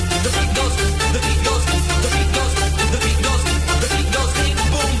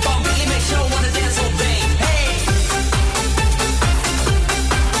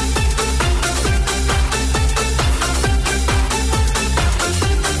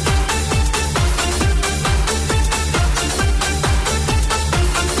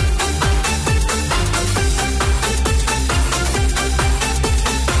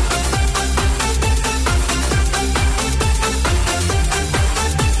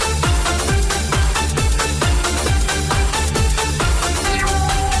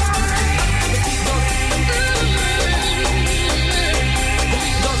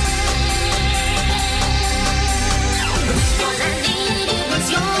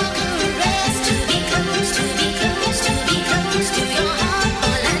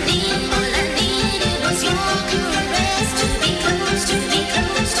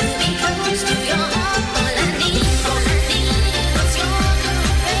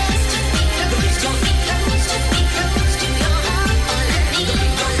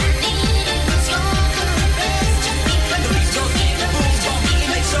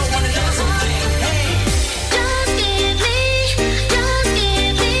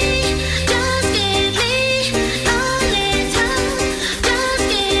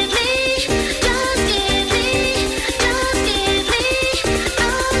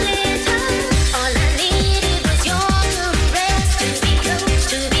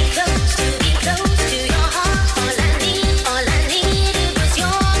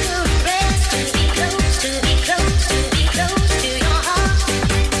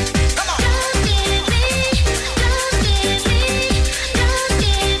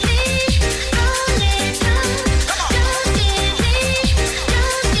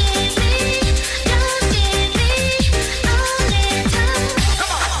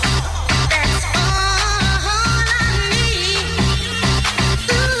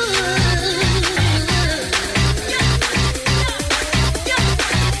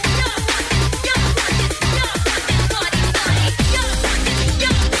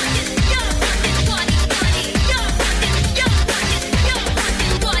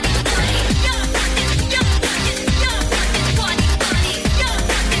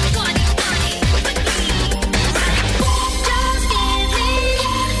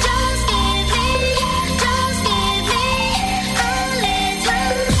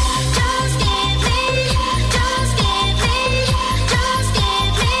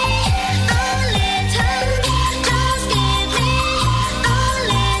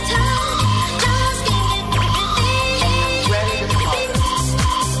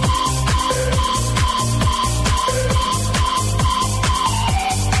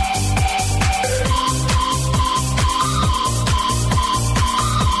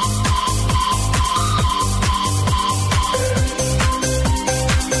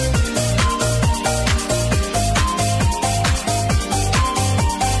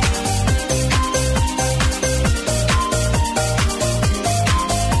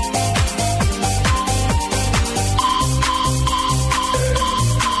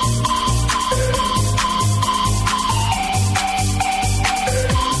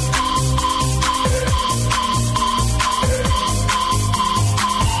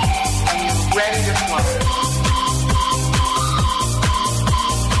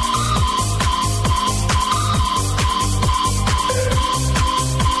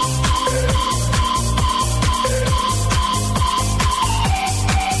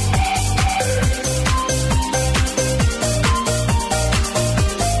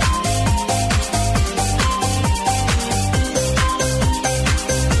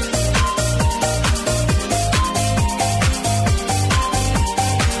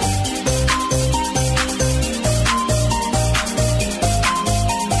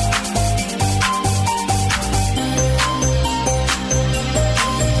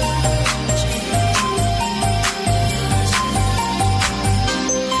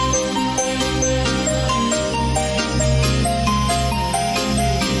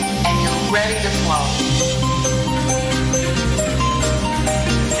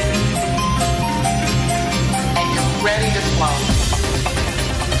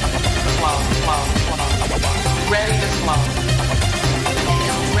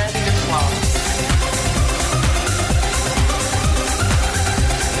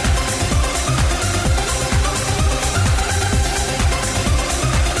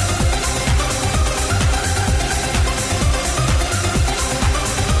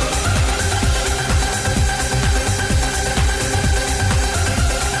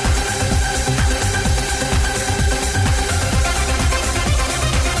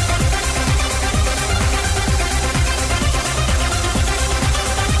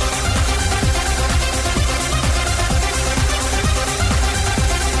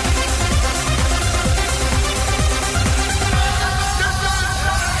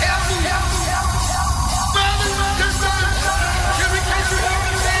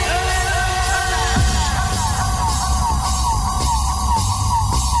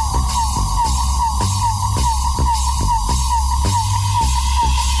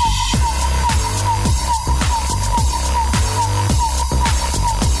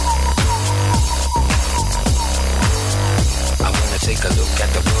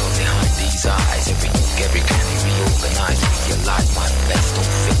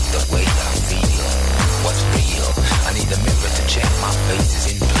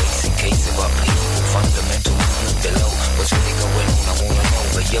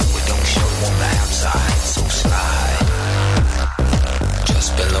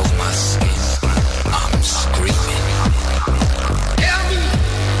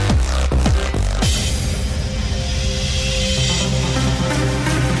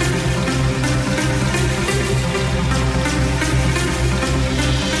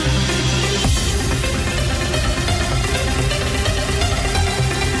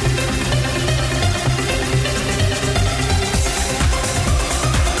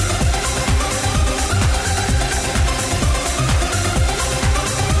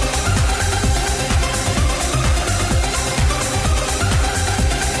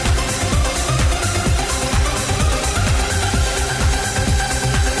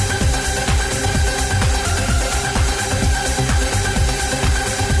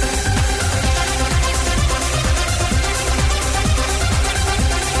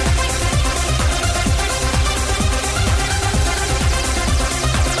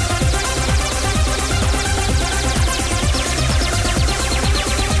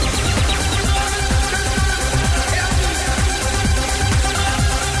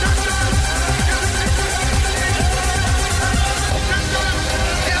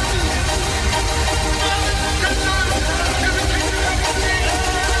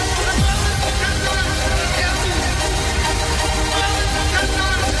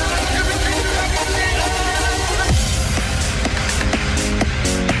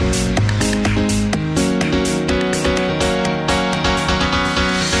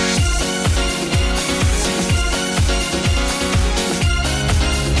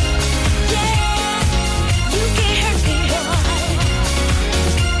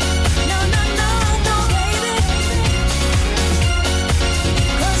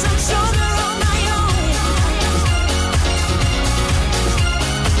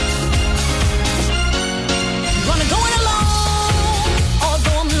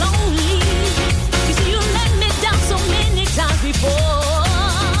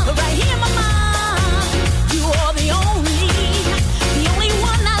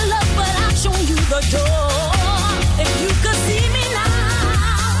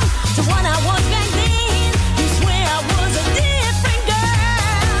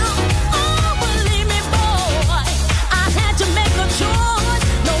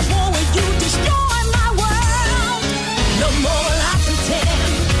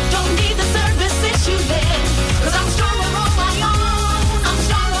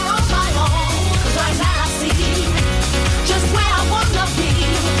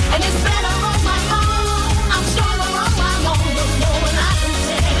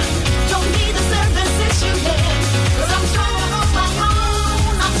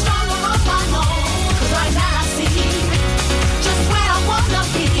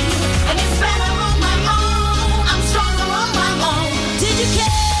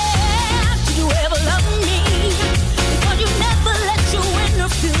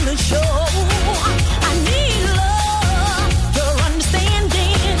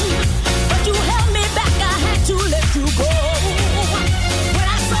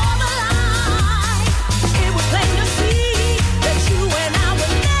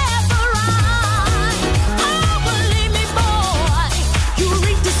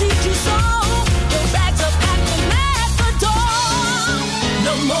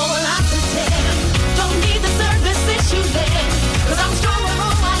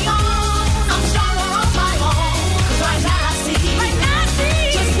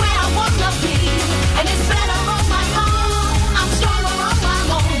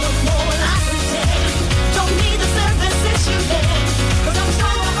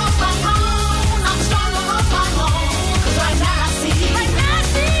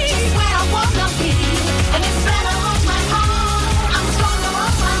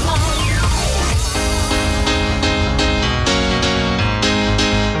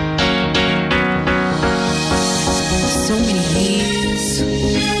 So many years,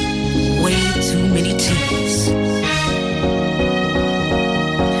 way too many tears.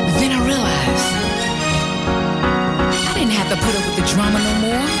 Then I realized I didn't have to put up with the drama no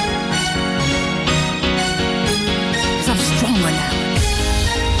more. 'Cause I'm stronger now.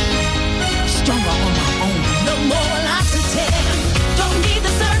 Stronger on my own. No more I pretend. Don't need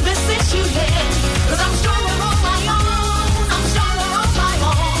the services you lend. 'Cause I'm stronger on my own. I'm stronger on my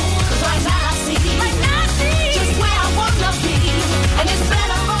own. 'Cause right now I see just where I wanna be. And it's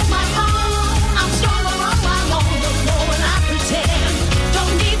better on my own. I'm stronger on my own. No more I pretend.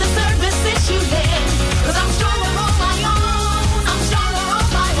 Don't need the services you lend. 'Cause I'm stronger on my own. I'm stronger on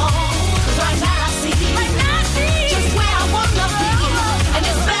my own. 'Cause right now I see just where I wanna be. And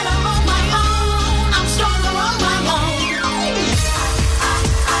it's better on my own. I'm stronger on my own.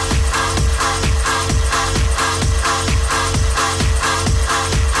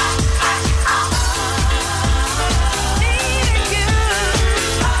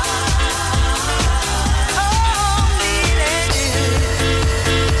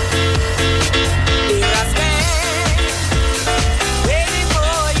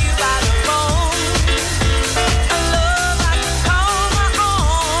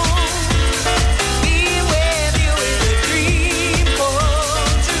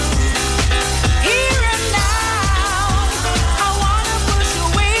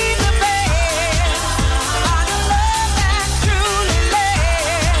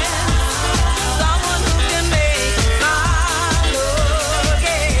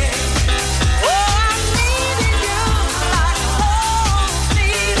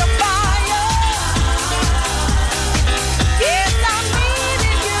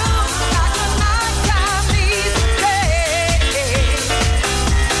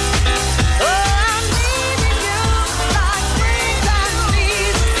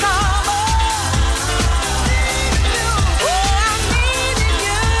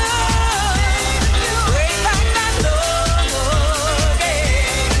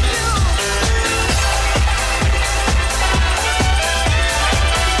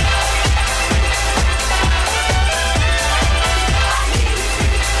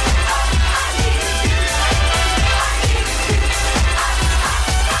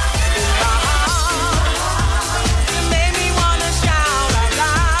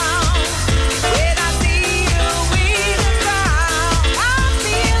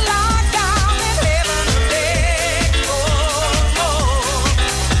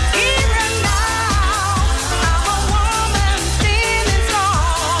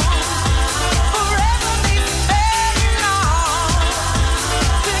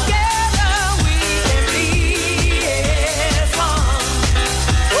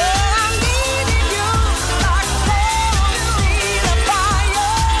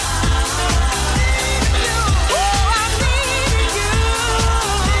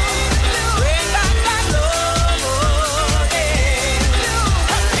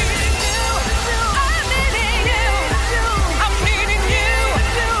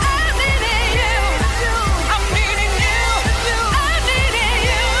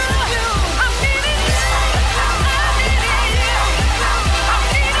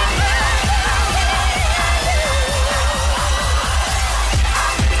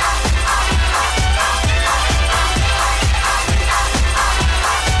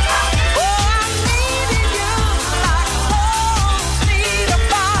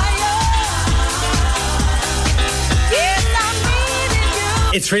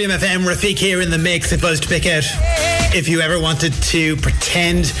 It's Freedom FM, Rafiq here in the mix. If I was to pick out, if you ever wanted to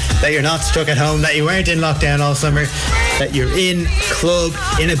pretend that you're not stuck at home, that you weren't in lockdown all summer, that you're in club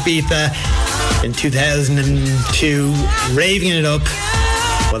in Ibiza in 2002, raving it up,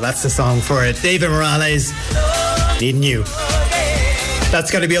 well, that's the song for it. David Morales, Needing You.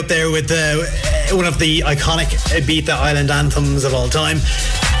 That's got to be up there with one of the iconic Ibiza island anthems of all time.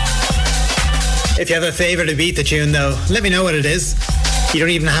 If you have a favourite Ibiza tune, though, let me know what it is. You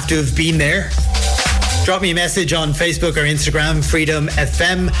don't even have to have been there. Drop me a message on Facebook or Instagram, Freedom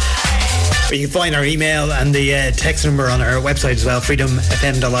FM, or you can find our email and the text number on our website as well,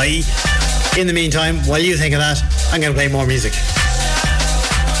 freedomfm.ie. In the meantime, while you think of that, I'm going to play more music.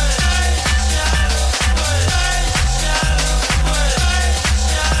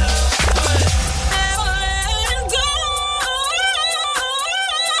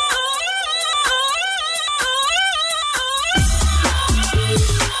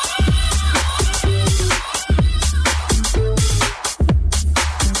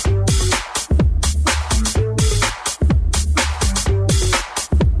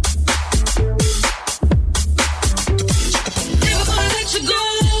 Do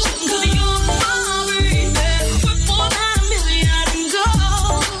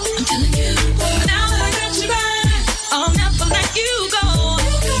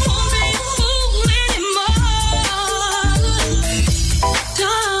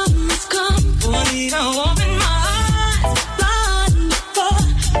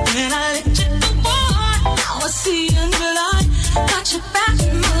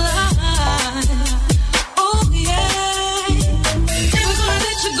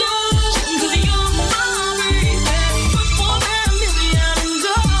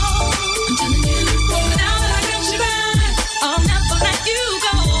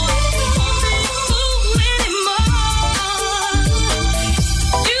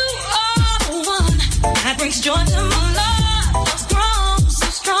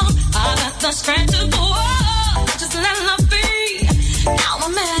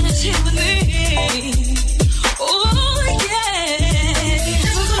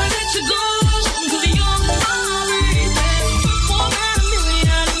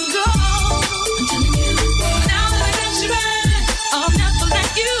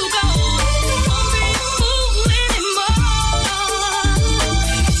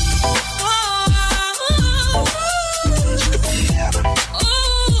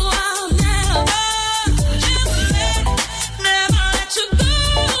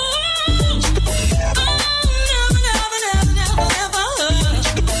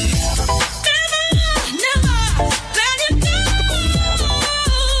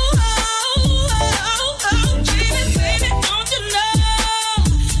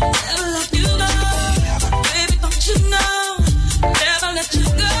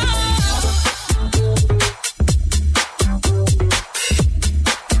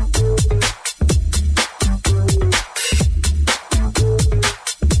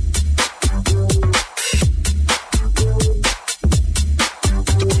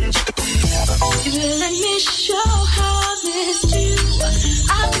really sure how I missed you.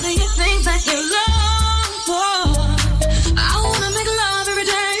 I've given you things that you long for. I wanna make love every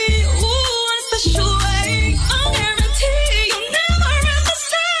day, ooh, in a special way. I guarantee you'll never ever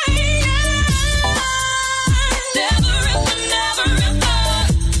stay. Never ever, never ever.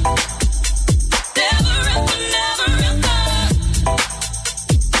 Never ever, never ever.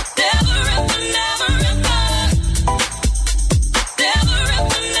 Never ever, never ever. Never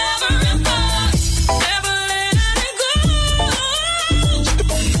ever, never ever. Never let it go.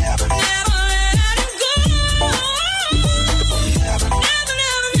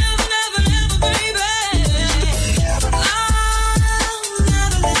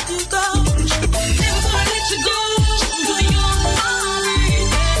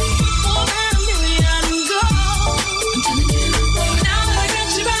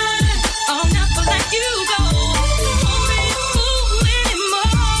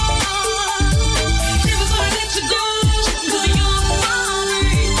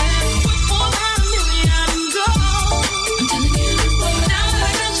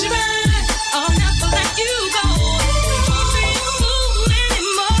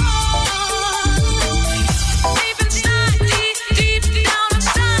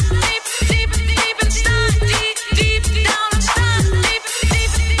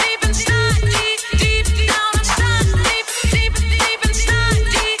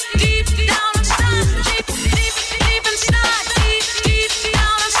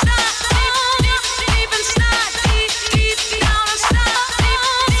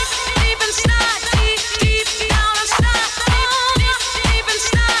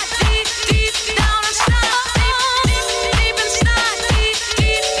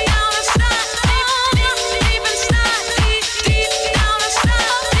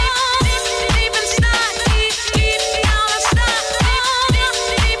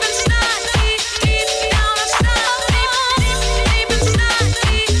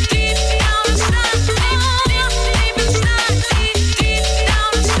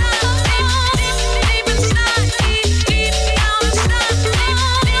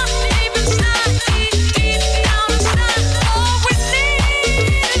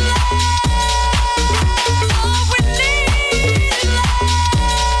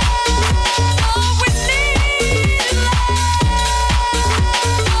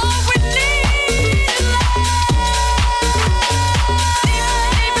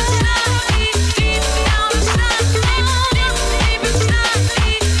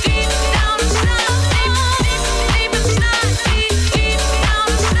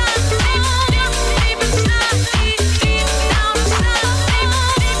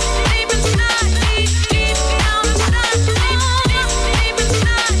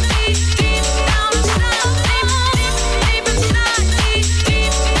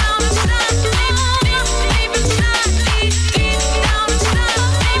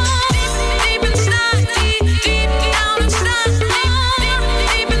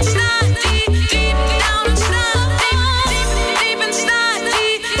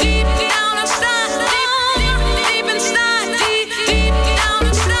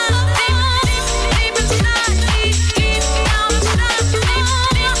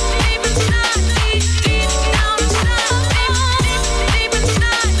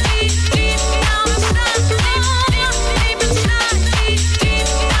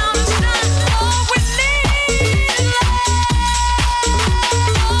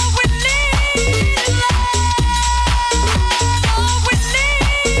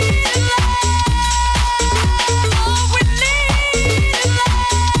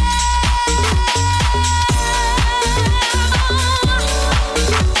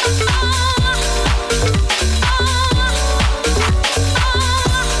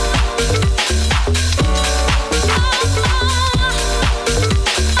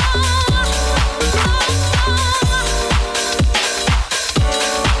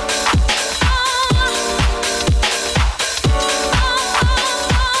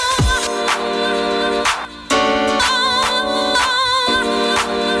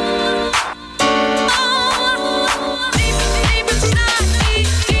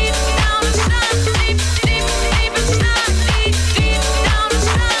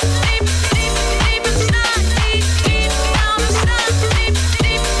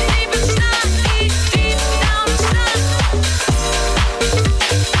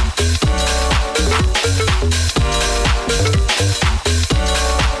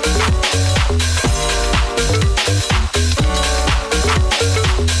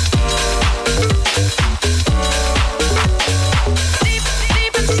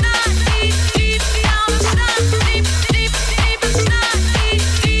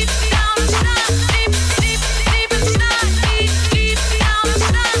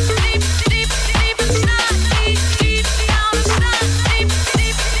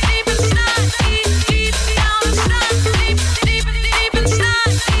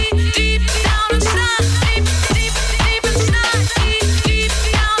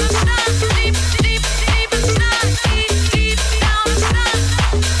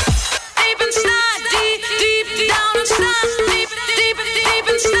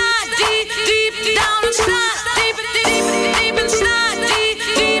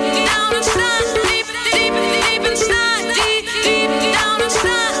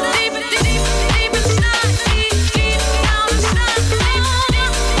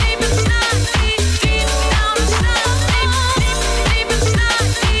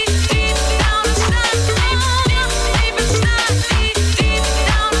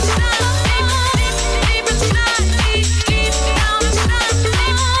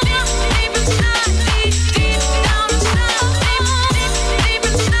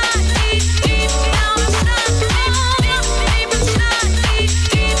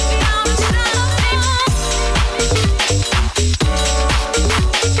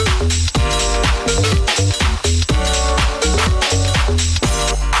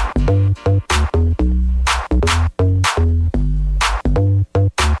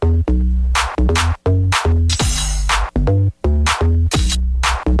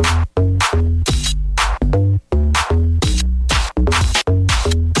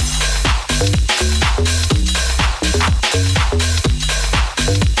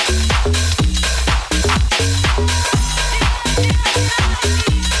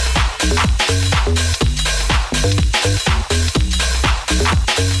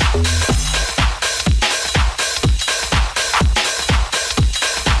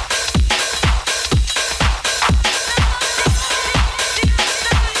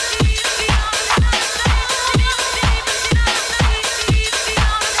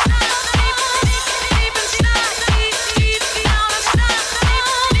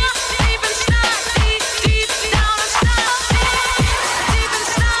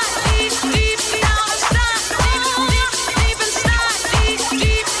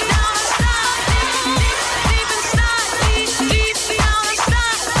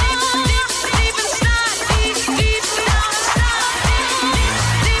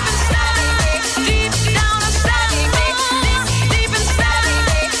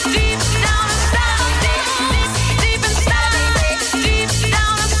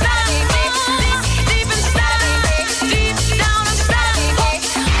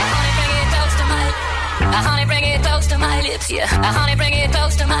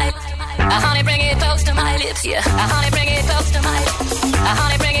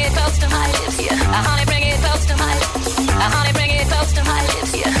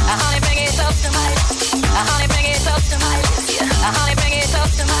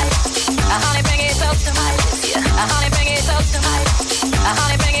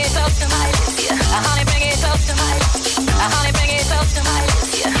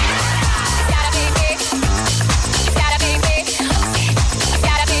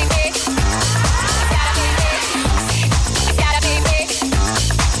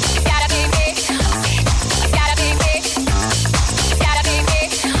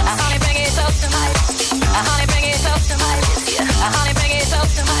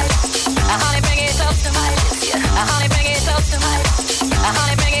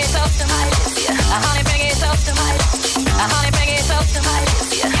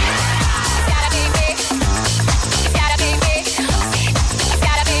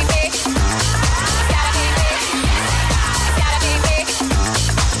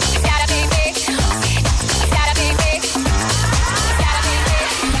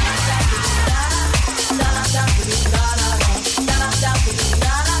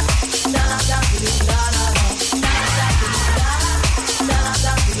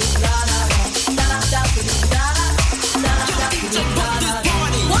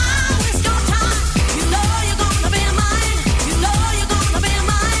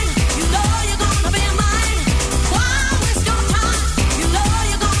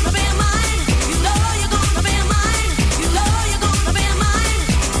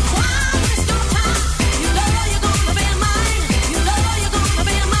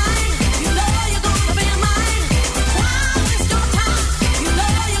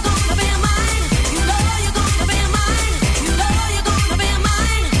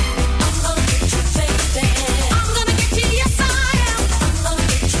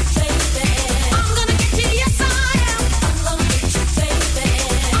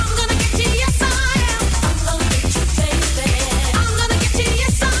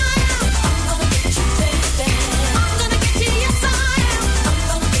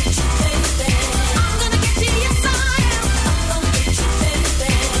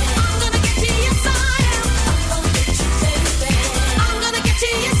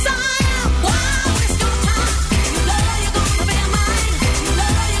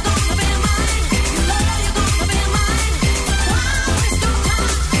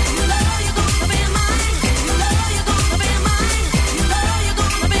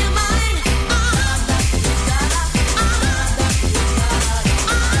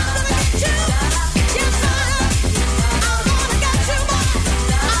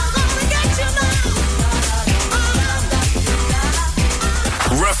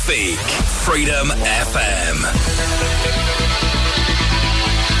 Rafiq, Freedom FM.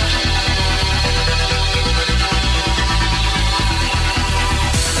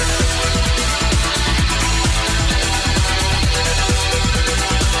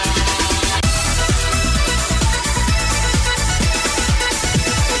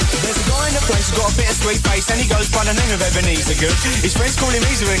 He's got a bittersweet face and he goes by the name of Ebenezer Good. His friends call him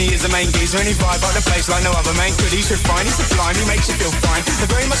Easer and he is the main geezer and he vibe up the place like no other man could. He's refined, he's sublime, he makes you feel fine. They're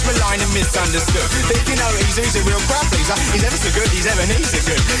very much maligned and misunderstood. But if you know Easer, he's a real crowd pleaser. He's ever so good, he's Ebenezer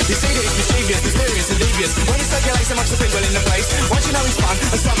Good. You see that he's mischievous, mysterious and devious. When he circulates amongst the people in the place, once you know he's fun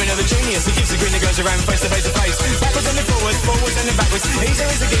and something of a genius, he gives a grin that goes around face to face to face. Backwards and then forwards, forwards and then backwards. Easer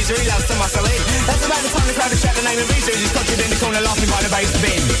is a geezer, he loves to muscle in. That's about the time the crowd to shout the name of Easer. He's conjured in the corner laughing by the bass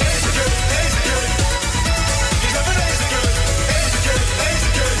bin.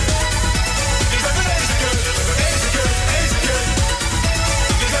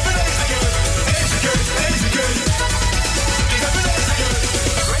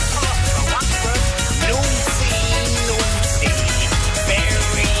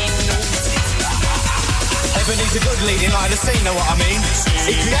 He's a good leading light of the scene, know what I mean?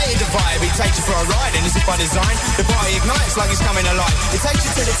 He created the vibe, he takes you for a ride, and this is by design. The body ignites like he's coming alive. It takes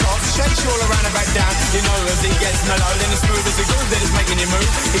you to the top, shakes you all around and back down. You know as he gets mellow, then as smooth as a groove that is making you move.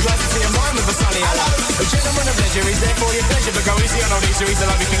 He drives into your mind with a sunny hello. A gentleman of leisure, he's there for your pleasure, but go easy on old Easer, he's a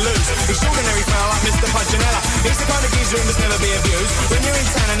love you can lose. Extraordinary fella like Mr. Punchinella. He's the kind of geezer who must never be abused. When you're in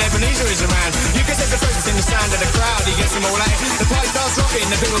town and Ebenezer is around, you can set the presence in the sound of the crowd. He gets them all out. The party starts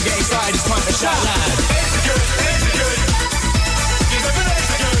rocking, the people get excited, it's time to shout loud. Easer good, Easer good. He's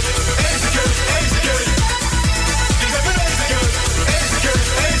Ebenezer good, Easer good, Easer good. He's Ebenezer good, Easer good,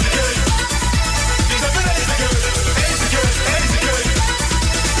 Easer good. He's Ebenezer good, Easer good, Easer good.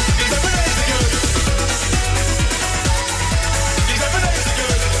 He's Ebenezer good. He's Ebenezer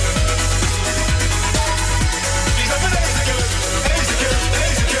good. He's Ebenezer good, Easer good,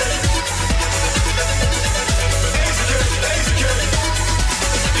 Easer good. Easer good, Easer good.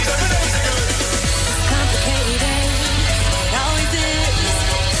 He's Ebenezer good. Complicated.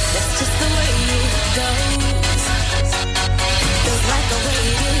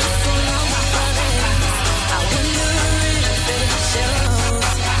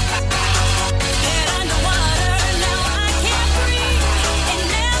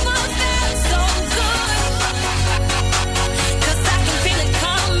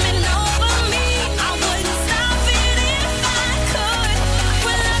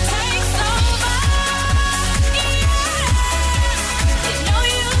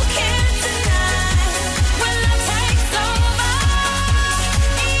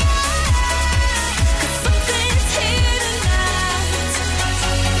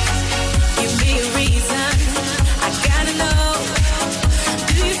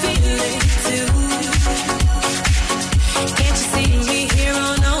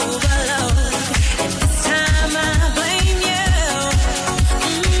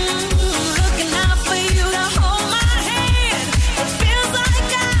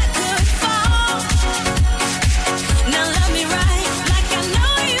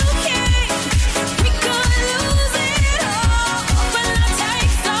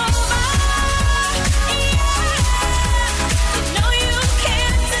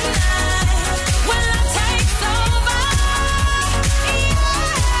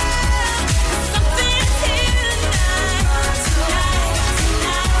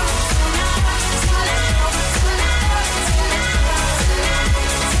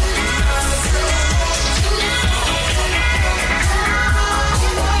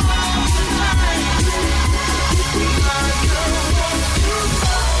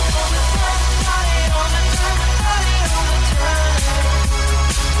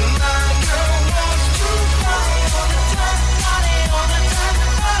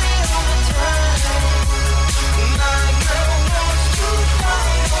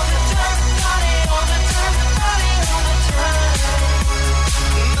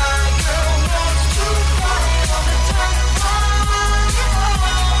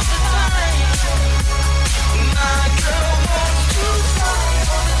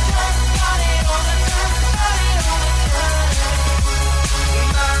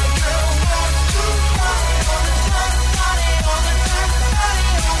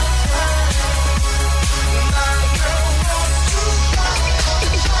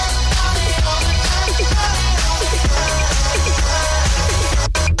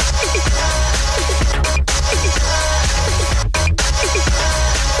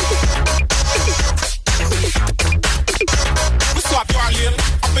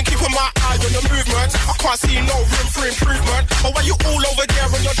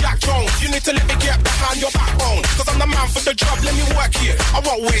 you're Jack Jones. You need to let me get behind your backbone. Cause I'm the man for the job, let me work here. I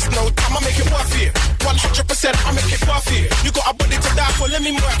won't waste no time, I make it worth it. 100% I make it worth it. You got a body to die for, let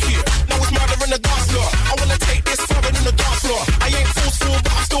me work here. Now it's murder in the dance floor. I wanna take this further than the dance floor. I ain't forceful,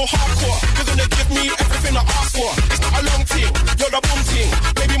 but I'm still hardcore. You're gonna give me everything I ask for. It's not a long thing, you're the boom thing.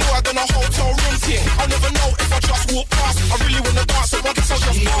 Maybe more than a hotel room thing. I'll never know if I just walk past. I really wanna dance, so I guess I'll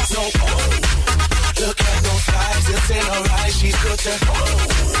just dance. No, look at those thighs, it's in her eyes, she's good to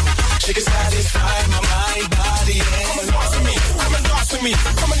she can satisfy my mind, body, and come and dance with me, come and dance with me,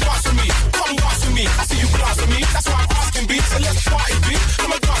 come and dance with me, come dance with me. I see you glance with me, that's why I'm asking, B. So let's party, B.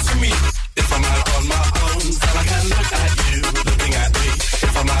 Come and dance with me. If I'm out on my own, then I can look at you, looking at me.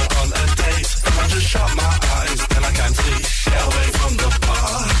 If I'm out on a date, then I just shut my eyes, then I can see. Get away from the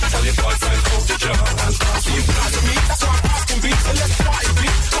bar, tell your boyfriend hold the jar and dance with you. Glance with me, that's why I'm asking, B. So let's party, B.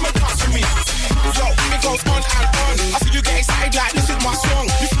 Come and dance with me. Yo, it goes on and on. I see you get excited like this is my song.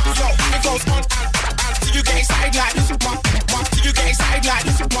 Yo, it goes on and see you get excited like this is my. See you get excited like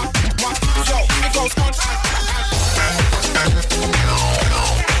this is my. Yo, it goes on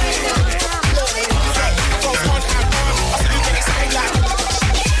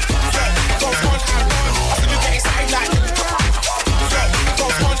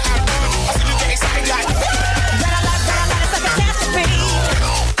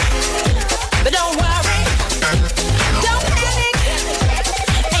but don't worry, don't panic.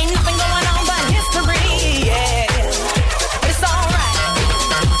 Ain't nothing going on but history, yeah. It's alright.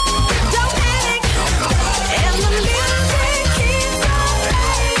 Don't panic. And the music keeps on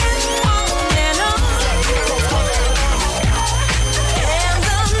playing on and on. And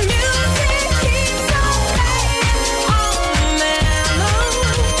the music keeps on playing on and on.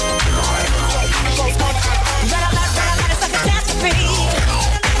 Right, it's like a catastrophe.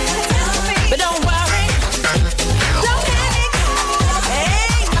 But don't worry, don't panic.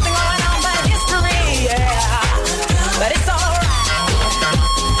 Ain't nothing going on but history, yeah. But it's alright.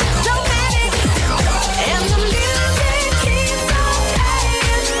 Don't panic. And the music keeps on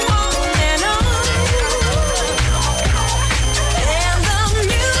playing on and on. And the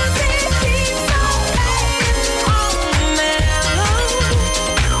music keeps on playing on and on.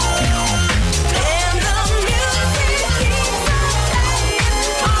 And the music keeps on playing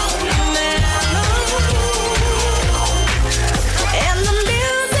on and and the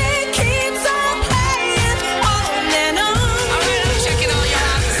music keeps on playing on and on. Alright, I'm checking on your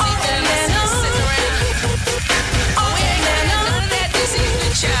opposite. On and on. Sitting around. On and on. None of that this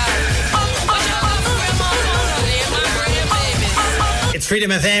evening, child. It's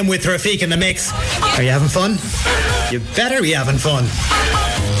Freedom FM with Rafiq in the mix. Are you having fun? You better be having fun.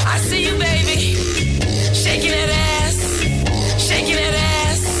 I see you, baby, shaking that ass, shaking that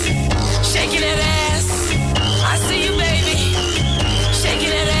ass, shaking that ass. I see you, baby, shaking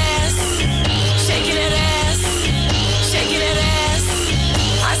that ass, shaking that ass, shaking that ass.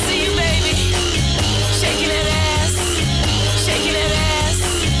 I see you, baby, shaking that ass, shaking that ass.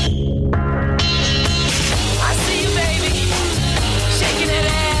 I see you, baby, shaking that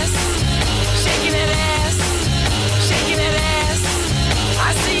ass, shaking that ass, shaking that ass.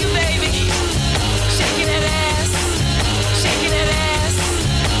 I see you, baby.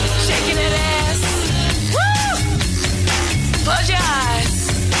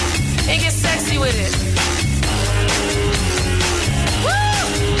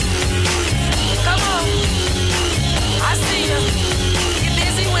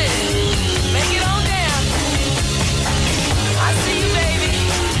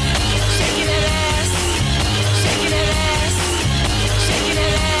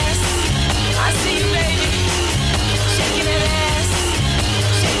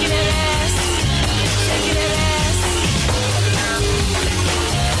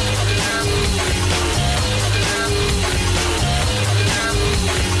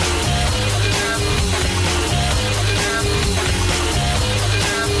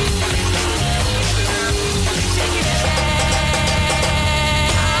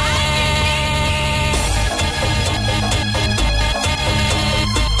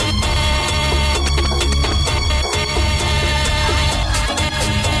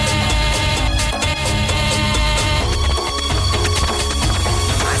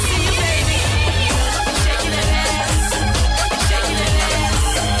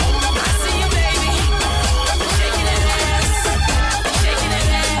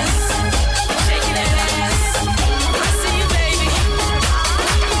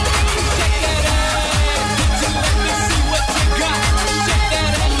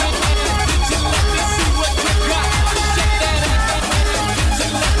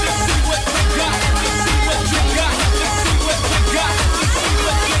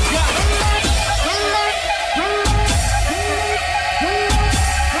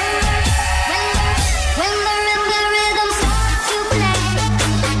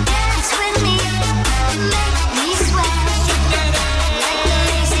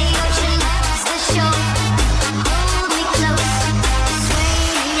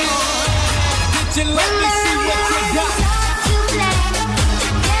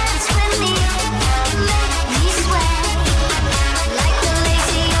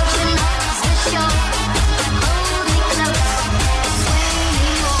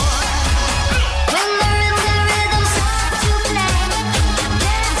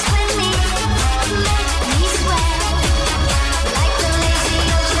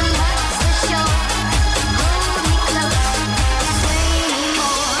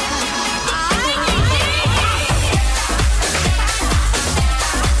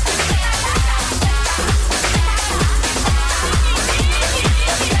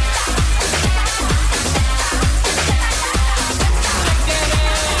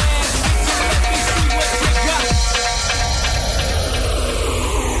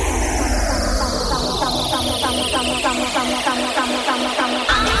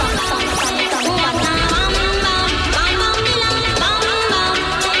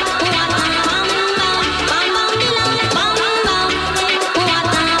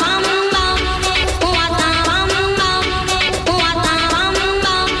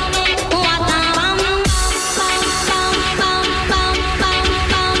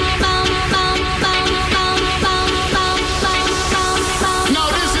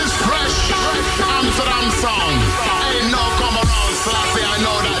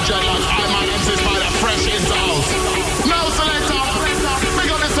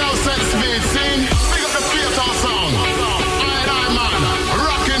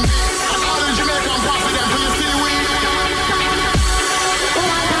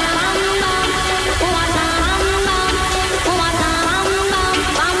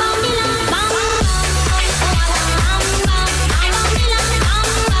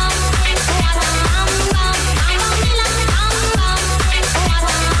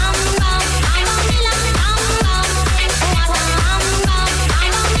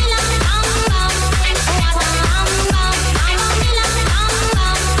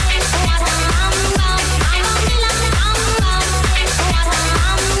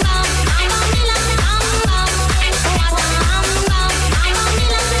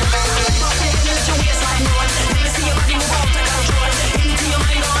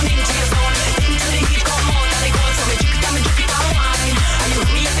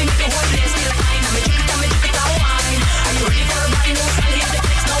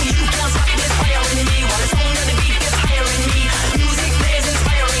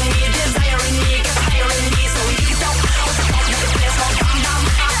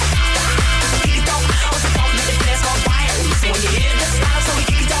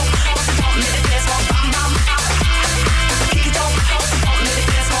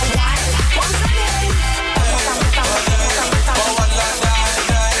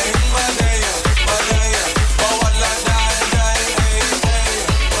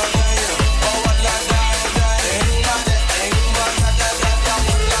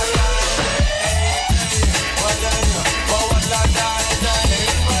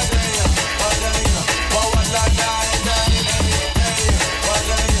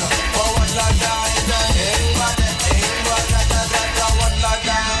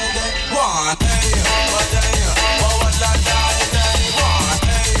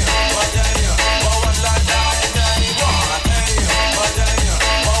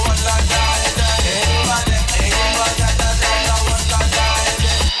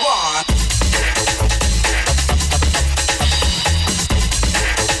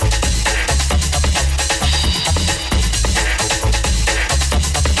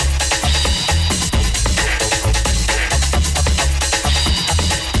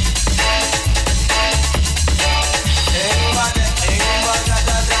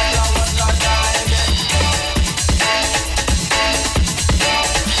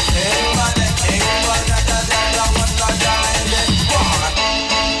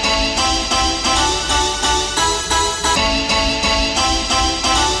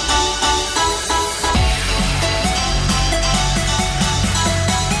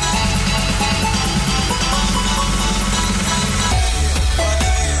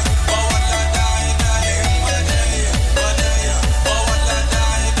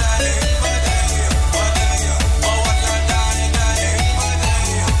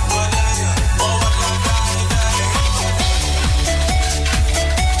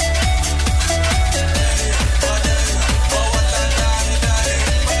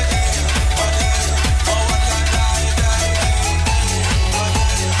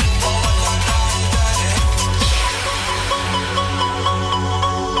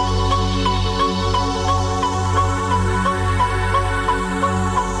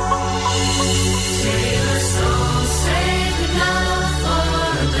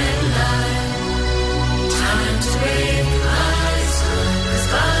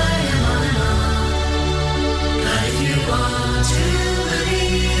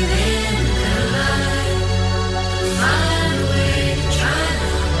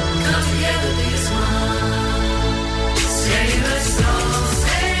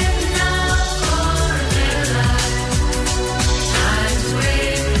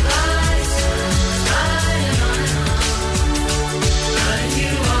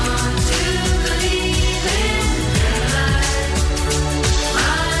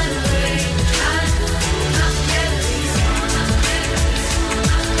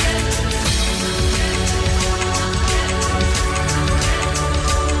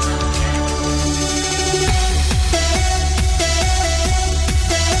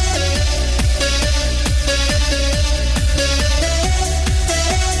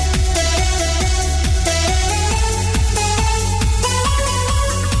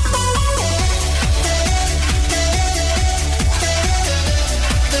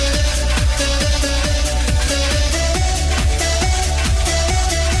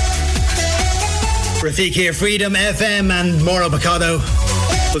 Rafiq here, Freedom FM and Moro Bacado.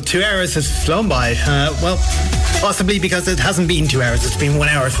 Well, 2 hours has flown by. Well, possibly because it hasn't been 2 hours. It's been 1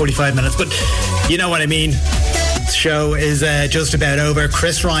 hour, 45 minutes. But you know what I mean. The show is just about over.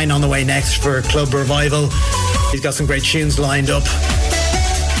 Chris Ryan on the way next for Club Revival. He's got some great tunes lined up.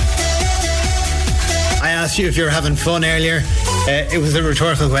 I asked you if you were having fun earlier. It was a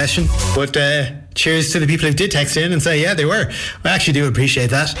rhetorical question, but cheers to the people who did text in and say, yeah, they were. I actually do appreciate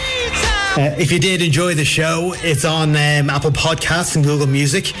that. If you did enjoy the show, it's on Apple Podcasts and Google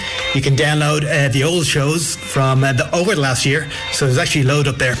Music. You can download the old shows from over the last year, so there's actually a load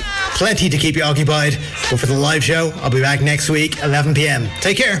up there. Plenty to keep you occupied. But for the live show, I'll be back next week, 11 p.m.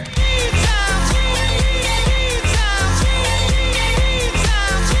 Take care.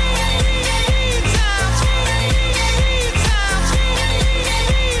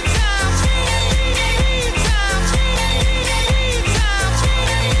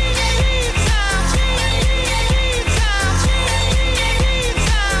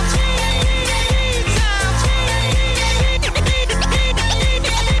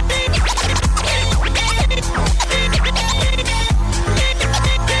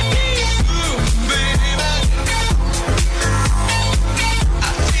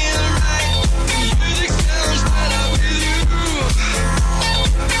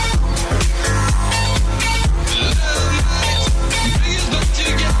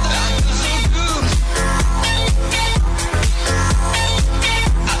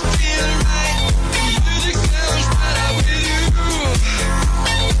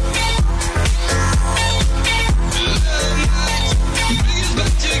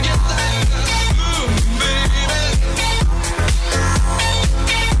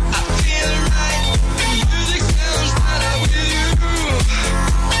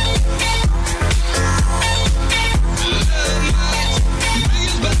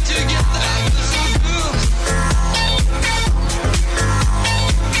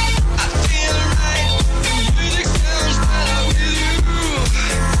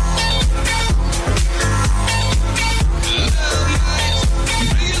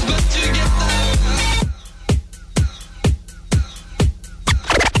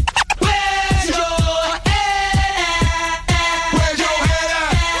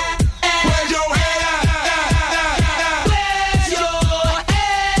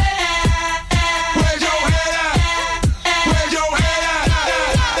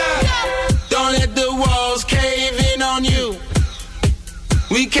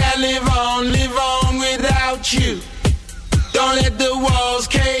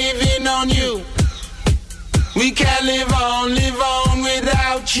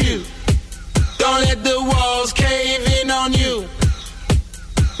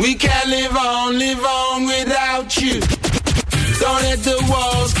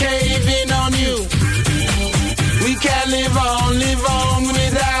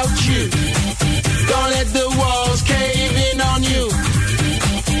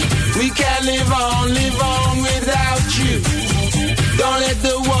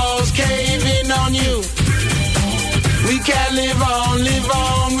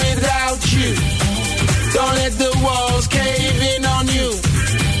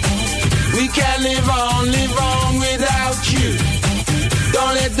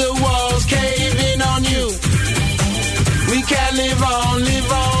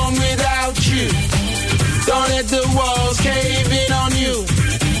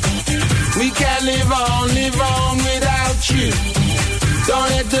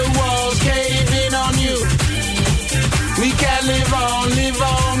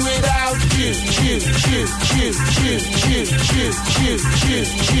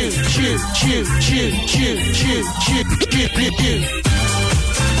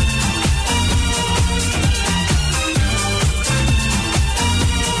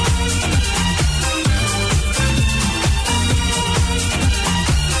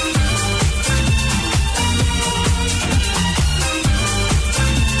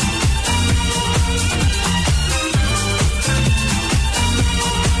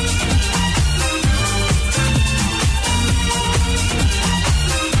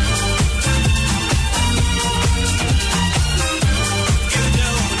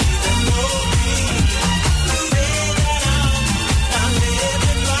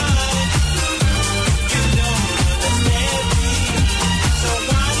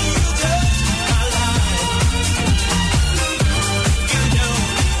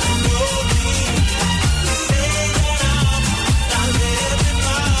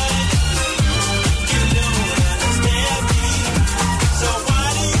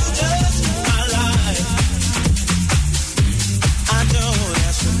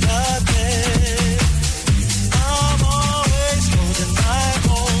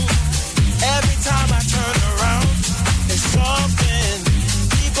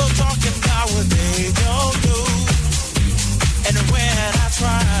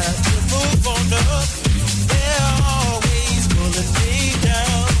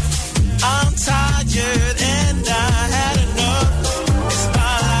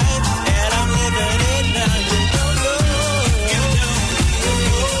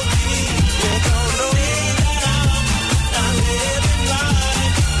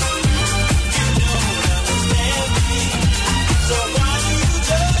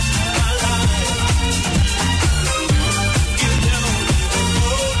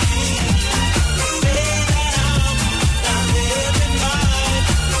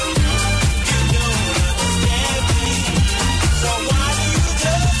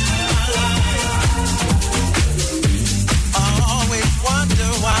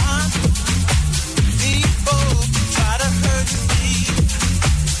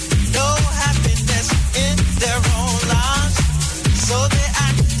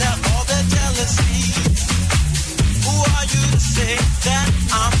 that